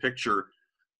Hubble picture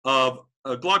of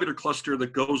a globular cluster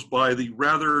that goes by the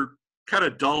rather kind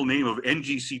of dull name of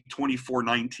NGC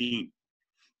 2419.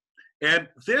 And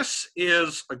this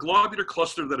is a globular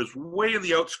cluster that is way in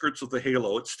the outskirts of the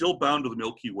halo. It's still bound to the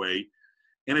Milky Way,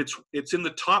 and it's in the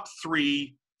top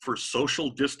 3 for social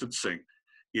distancing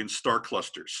in star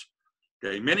clusters.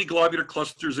 Okay, many globular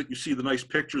clusters that you see the nice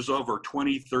pictures of are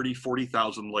 20, 30,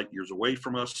 40,000 light years away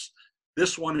from us.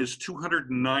 This one is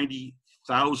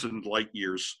 290,000 light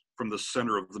years from the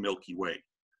center of the Milky Way.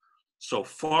 So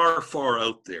far, far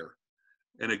out there.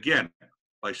 And again,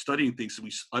 by studying things,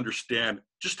 we understand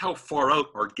just how far out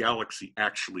our galaxy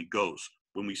actually goes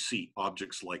when we see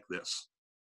objects like this.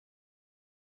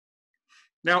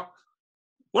 Now,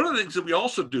 one of the things that we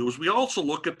also do is we also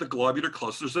look at the globular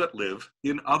clusters that live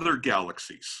in other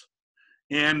galaxies.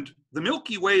 And the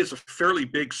Milky Way is a fairly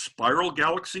big spiral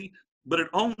galaxy, but it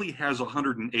only has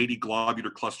 180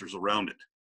 globular clusters around it.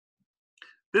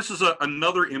 This is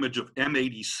another image of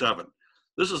M87.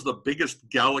 This is the biggest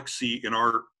galaxy in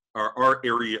our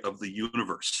area of the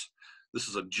universe. This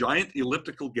is a giant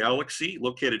elliptical galaxy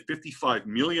located 55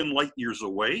 million light years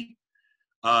away.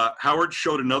 Howard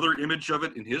showed another image of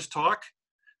it in his talk.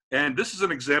 And this is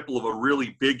an example of a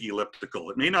really big elliptical.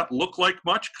 It may not look like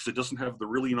much because it doesn't have the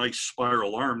really nice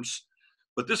spiral arms,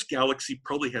 but this galaxy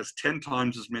probably has 10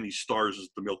 times as many stars as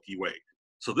the Milky Way.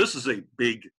 So this is a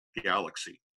big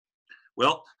galaxy.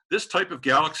 Well, this type of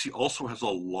galaxy also has a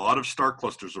lot of star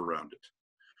clusters around it.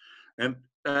 And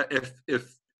if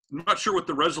I'm not sure what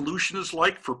the resolution is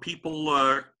like for people,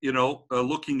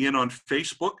 looking in on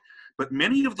Facebook, but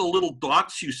many of the little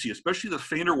dots you see, especially the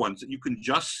fainter ones that you can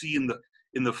just see in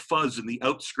the fuzz in the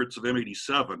outskirts of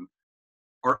M87,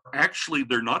 are actually,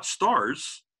 they're not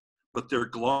stars, but they're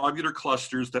globular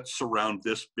clusters that surround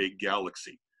this big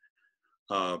galaxy.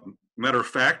 Matter of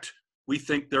fact, we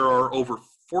think there are over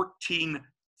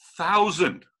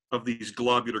 14,000 of these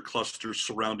globular clusters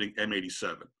surrounding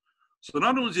M87. So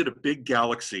not only is it a big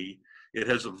galaxy, it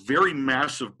has a very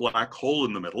massive black hole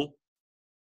in the middle,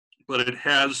 but it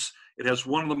has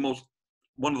one of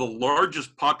the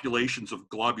largest populations of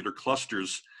globular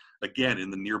clusters, again, in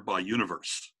the nearby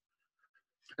universe.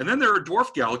 And then there are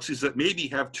dwarf galaxies that maybe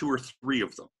have 2 or 3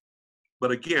 of them.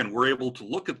 But again, we're able to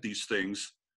look at these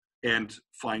things and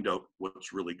find out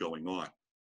what's really going on.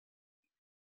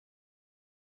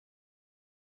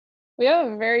 We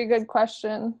have a very good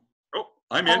question. Oh,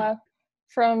 I'm in.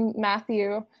 From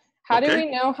Matthew. How do we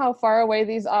know how far away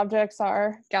these objects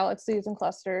are, galaxies and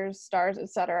clusters, stars,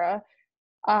 etc.?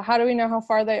 How do we know how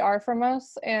far they are from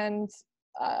us? And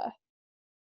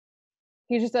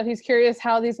he just said he's curious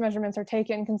how these measurements are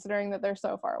taken, considering that they're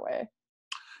so far away.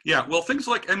 Yeah, well, things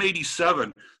like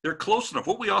M87, they're close enough.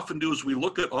 What we often do is we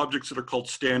look at objects that are called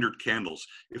standard candles.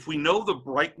 If we know the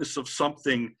brightness of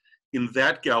something in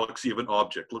that galaxy of an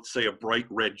object, let's say a bright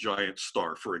red giant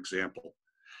star, for example,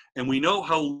 and we know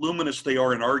how luminous they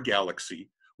are in our galaxy,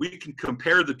 we can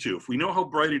compare the two. If we know how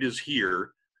bright it is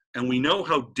here, and we know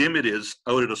how dim it is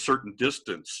out at a certain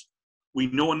distance, we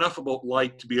know enough about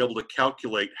light to be able to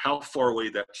calculate how far away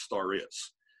that star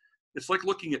is. It's like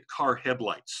looking at car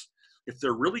headlights. If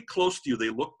they're really close to you, they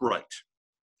look bright.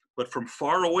 But from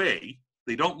far away,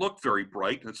 they don't look very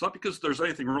bright. And it's not because there's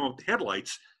anything wrong with the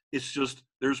headlights, it's just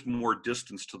there's more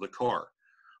distance to the car.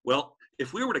 Well,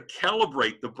 if we were to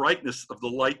calibrate the brightness of the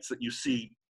lights that you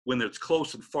see when it's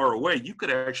close and far away, you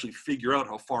could actually figure out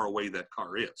how far away that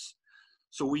car is.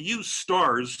 So we use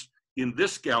stars in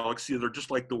this galaxy that are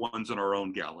just like the ones in our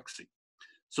own galaxy.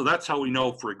 So that's how we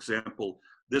know, for example,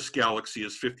 this galaxy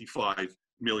is 55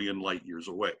 million light years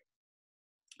away.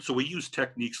 So we use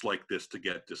techniques like this to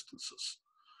get distances.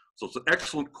 So it's an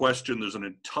excellent question. There's an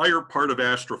entire part of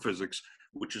astrophysics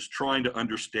which is trying to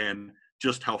understand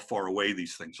just how far away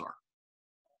these things are.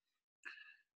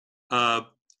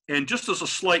 And just as a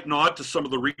slight nod to some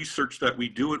of the research that we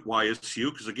do at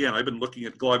YSU, because again, I've been looking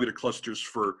at globular clusters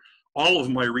for all of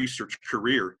my research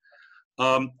career,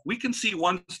 we can see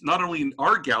ones not only in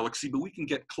our galaxy, but we can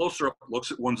get closer up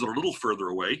looks at ones that are a little further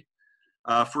away.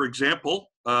 For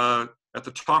example, at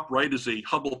the top right is a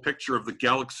Hubble picture of the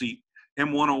galaxy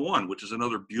M101, which is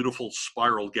another beautiful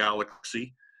spiral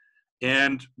galaxy.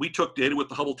 And we took data with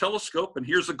the Hubble telescope, and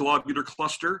here's a globular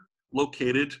cluster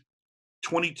located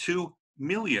 22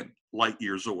 million light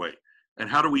years away. And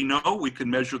how do we know? We can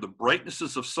measure the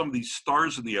brightnesses of some of these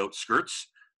stars in the outskirts,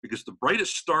 because the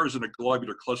brightest stars in a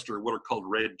globular cluster are what are called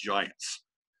red giants.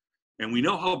 And we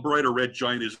know how bright a red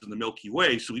giant is in the Milky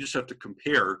Way, so we just have to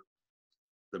compare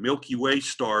the Milky Way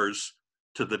stars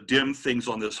to the dim things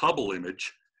on this Hubble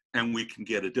image, and we can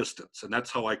get a distance. And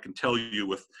that's how I can tell you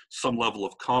with some level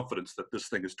of confidence that this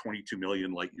thing is 22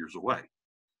 million light years away.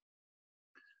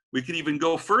 We can even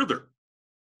go further.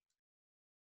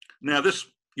 Now this,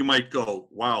 you might go,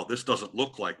 wow, this doesn't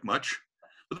look like much.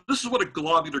 But this is what a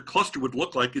globular cluster would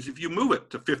look like is if you move it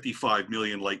to 55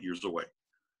 million light years away.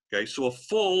 Okay, so a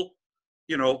full,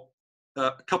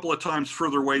 a couple of times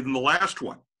further away than the last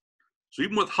one. So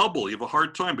even with Hubble, you have a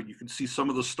hard time, but you can see some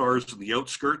of the stars in the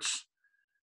outskirts.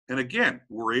 And again,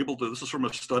 we're able to, this is from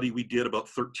a study we did about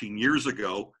 13 years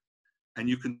ago, and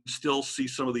you can still see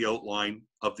some of the outline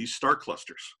of these star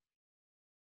clusters.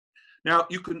 Now,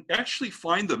 you can actually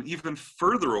find them even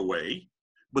further away,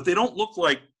 but they don't look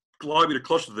like globular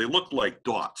clusters, they look like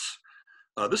dots.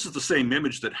 This is the same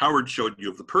image that Howard showed you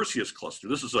of the Perseus cluster.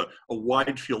 This is a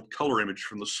wide field color image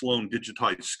from the Sloan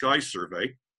Digitized Sky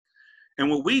Survey. And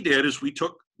what we did is we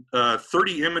took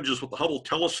 30 images with the Hubble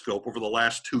telescope over the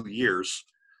last 2 years.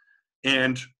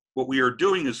 And what we are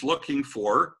doing is looking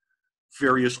for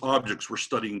various objects. We're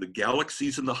studying the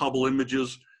galaxies in the Hubble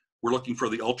images. We're looking for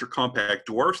the ultra compact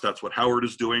dwarfs. That's what Howard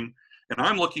is doing. And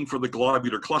I'm looking for the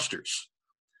globular clusters.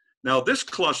 Now this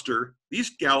cluster,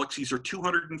 these galaxies are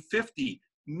 250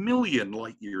 million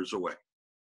light years away.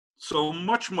 So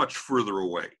much, much further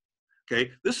away. Okay,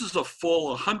 this is a full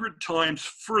 100 times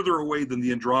further away than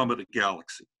the Andromeda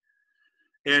galaxy.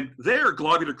 And their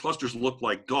globular clusters look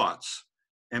like dots.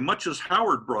 And much as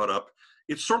Howard brought up,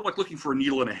 it's sort of like looking for a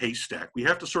needle in a haystack. We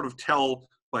have to sort of tell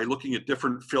by looking at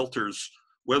different filters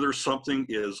whether something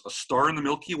is a star in the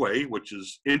Milky Way, which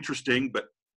is interesting, but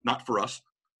not for us.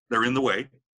 They're in the way,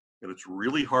 and it's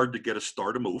really hard to get a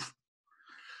star to move,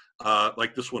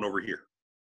 like this one over here.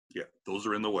 Yeah, those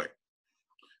are in the way.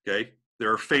 Okay,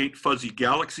 there are faint fuzzy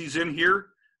galaxies in here,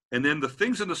 and then the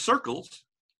things in the circles,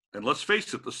 and let's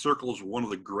face it, the circle is one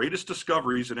of the greatest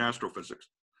discoveries in astrophysics,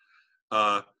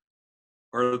 are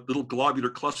little globular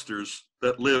clusters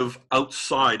that live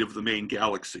outside of the main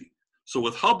galaxy. So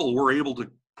with Hubble, we're able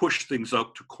to push things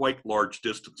out to quite large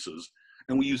distances,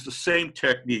 and we use the same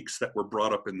techniques that were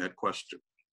brought up in that question.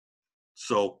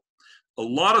 So a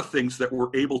lot of things that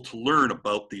we're able to learn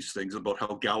about these things, about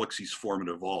how galaxies form and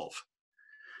evolve.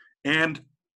 And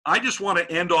I just want to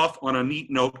end off on a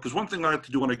neat note, because one thing I have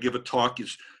to do when I give a talk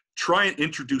is try and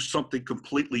introduce something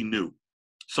completely new,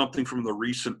 something from the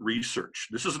recent research.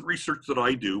 This isn't research that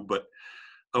I do, but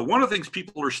one of the things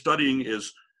people are studying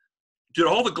is, did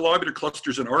all the globular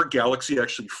clusters in our galaxy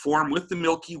actually form with the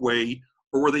Milky Way,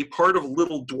 or were they part of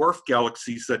little dwarf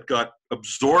galaxies that got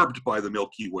absorbed by the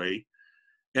Milky Way?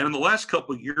 And in the last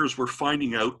couple of years, we're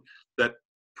finding out that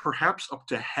perhaps up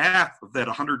to half of that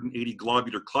 180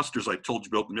 globular clusters I told you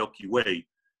about the Milky Way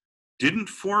didn't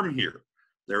form here.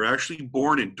 They're actually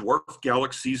born in dwarf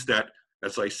galaxies that,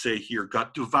 as I say here,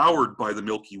 got devoured by the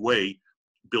Milky Way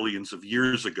billions of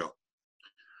years ago.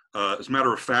 As a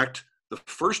matter of fact, the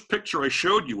first picture I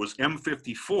showed you was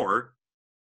M54.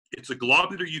 It's a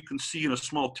globular you can see in a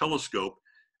small telescope,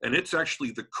 and it's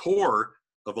actually the core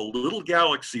of a little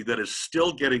galaxy that is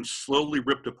still getting slowly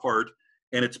ripped apart,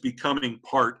 and it's becoming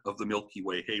part of the Milky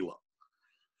Way halo.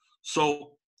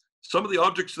 So some of the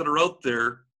objects that are out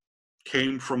there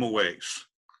came from a ways.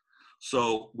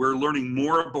 So we're learning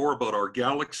more about our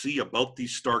galaxy, about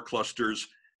these star clusters,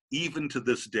 even to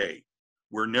this day.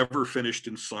 We're never finished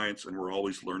in science, and we're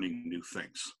always learning new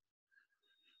things.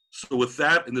 So with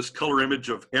that, in this color image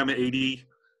of M80,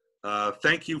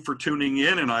 thank you for tuning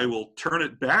in, and I will turn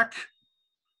it back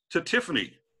to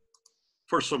Tiffany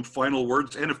for some final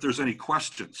words, and if there's any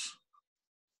questions.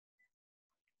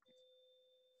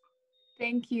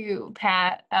 Thank you,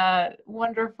 Pat.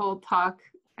 Wonderful talk.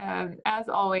 As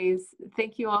always,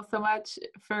 thank you all so much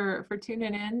for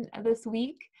tuning in this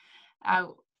week.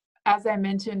 As I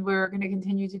mentioned, we're going to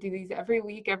continue to do these every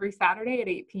week, every Saturday at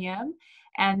 8 p.m.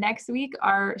 And next week,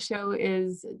 our show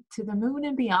is To the Moon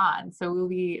and Beyond. So we'll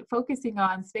be focusing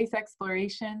on space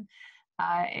exploration,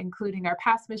 including our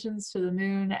past missions to the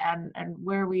moon and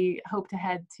where we hope to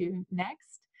head to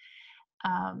next.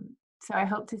 So I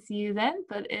hope to see you then.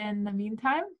 But in the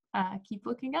meantime, keep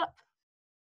looking up.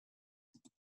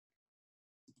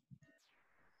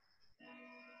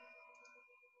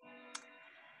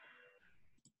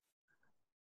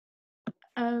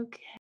 Okay.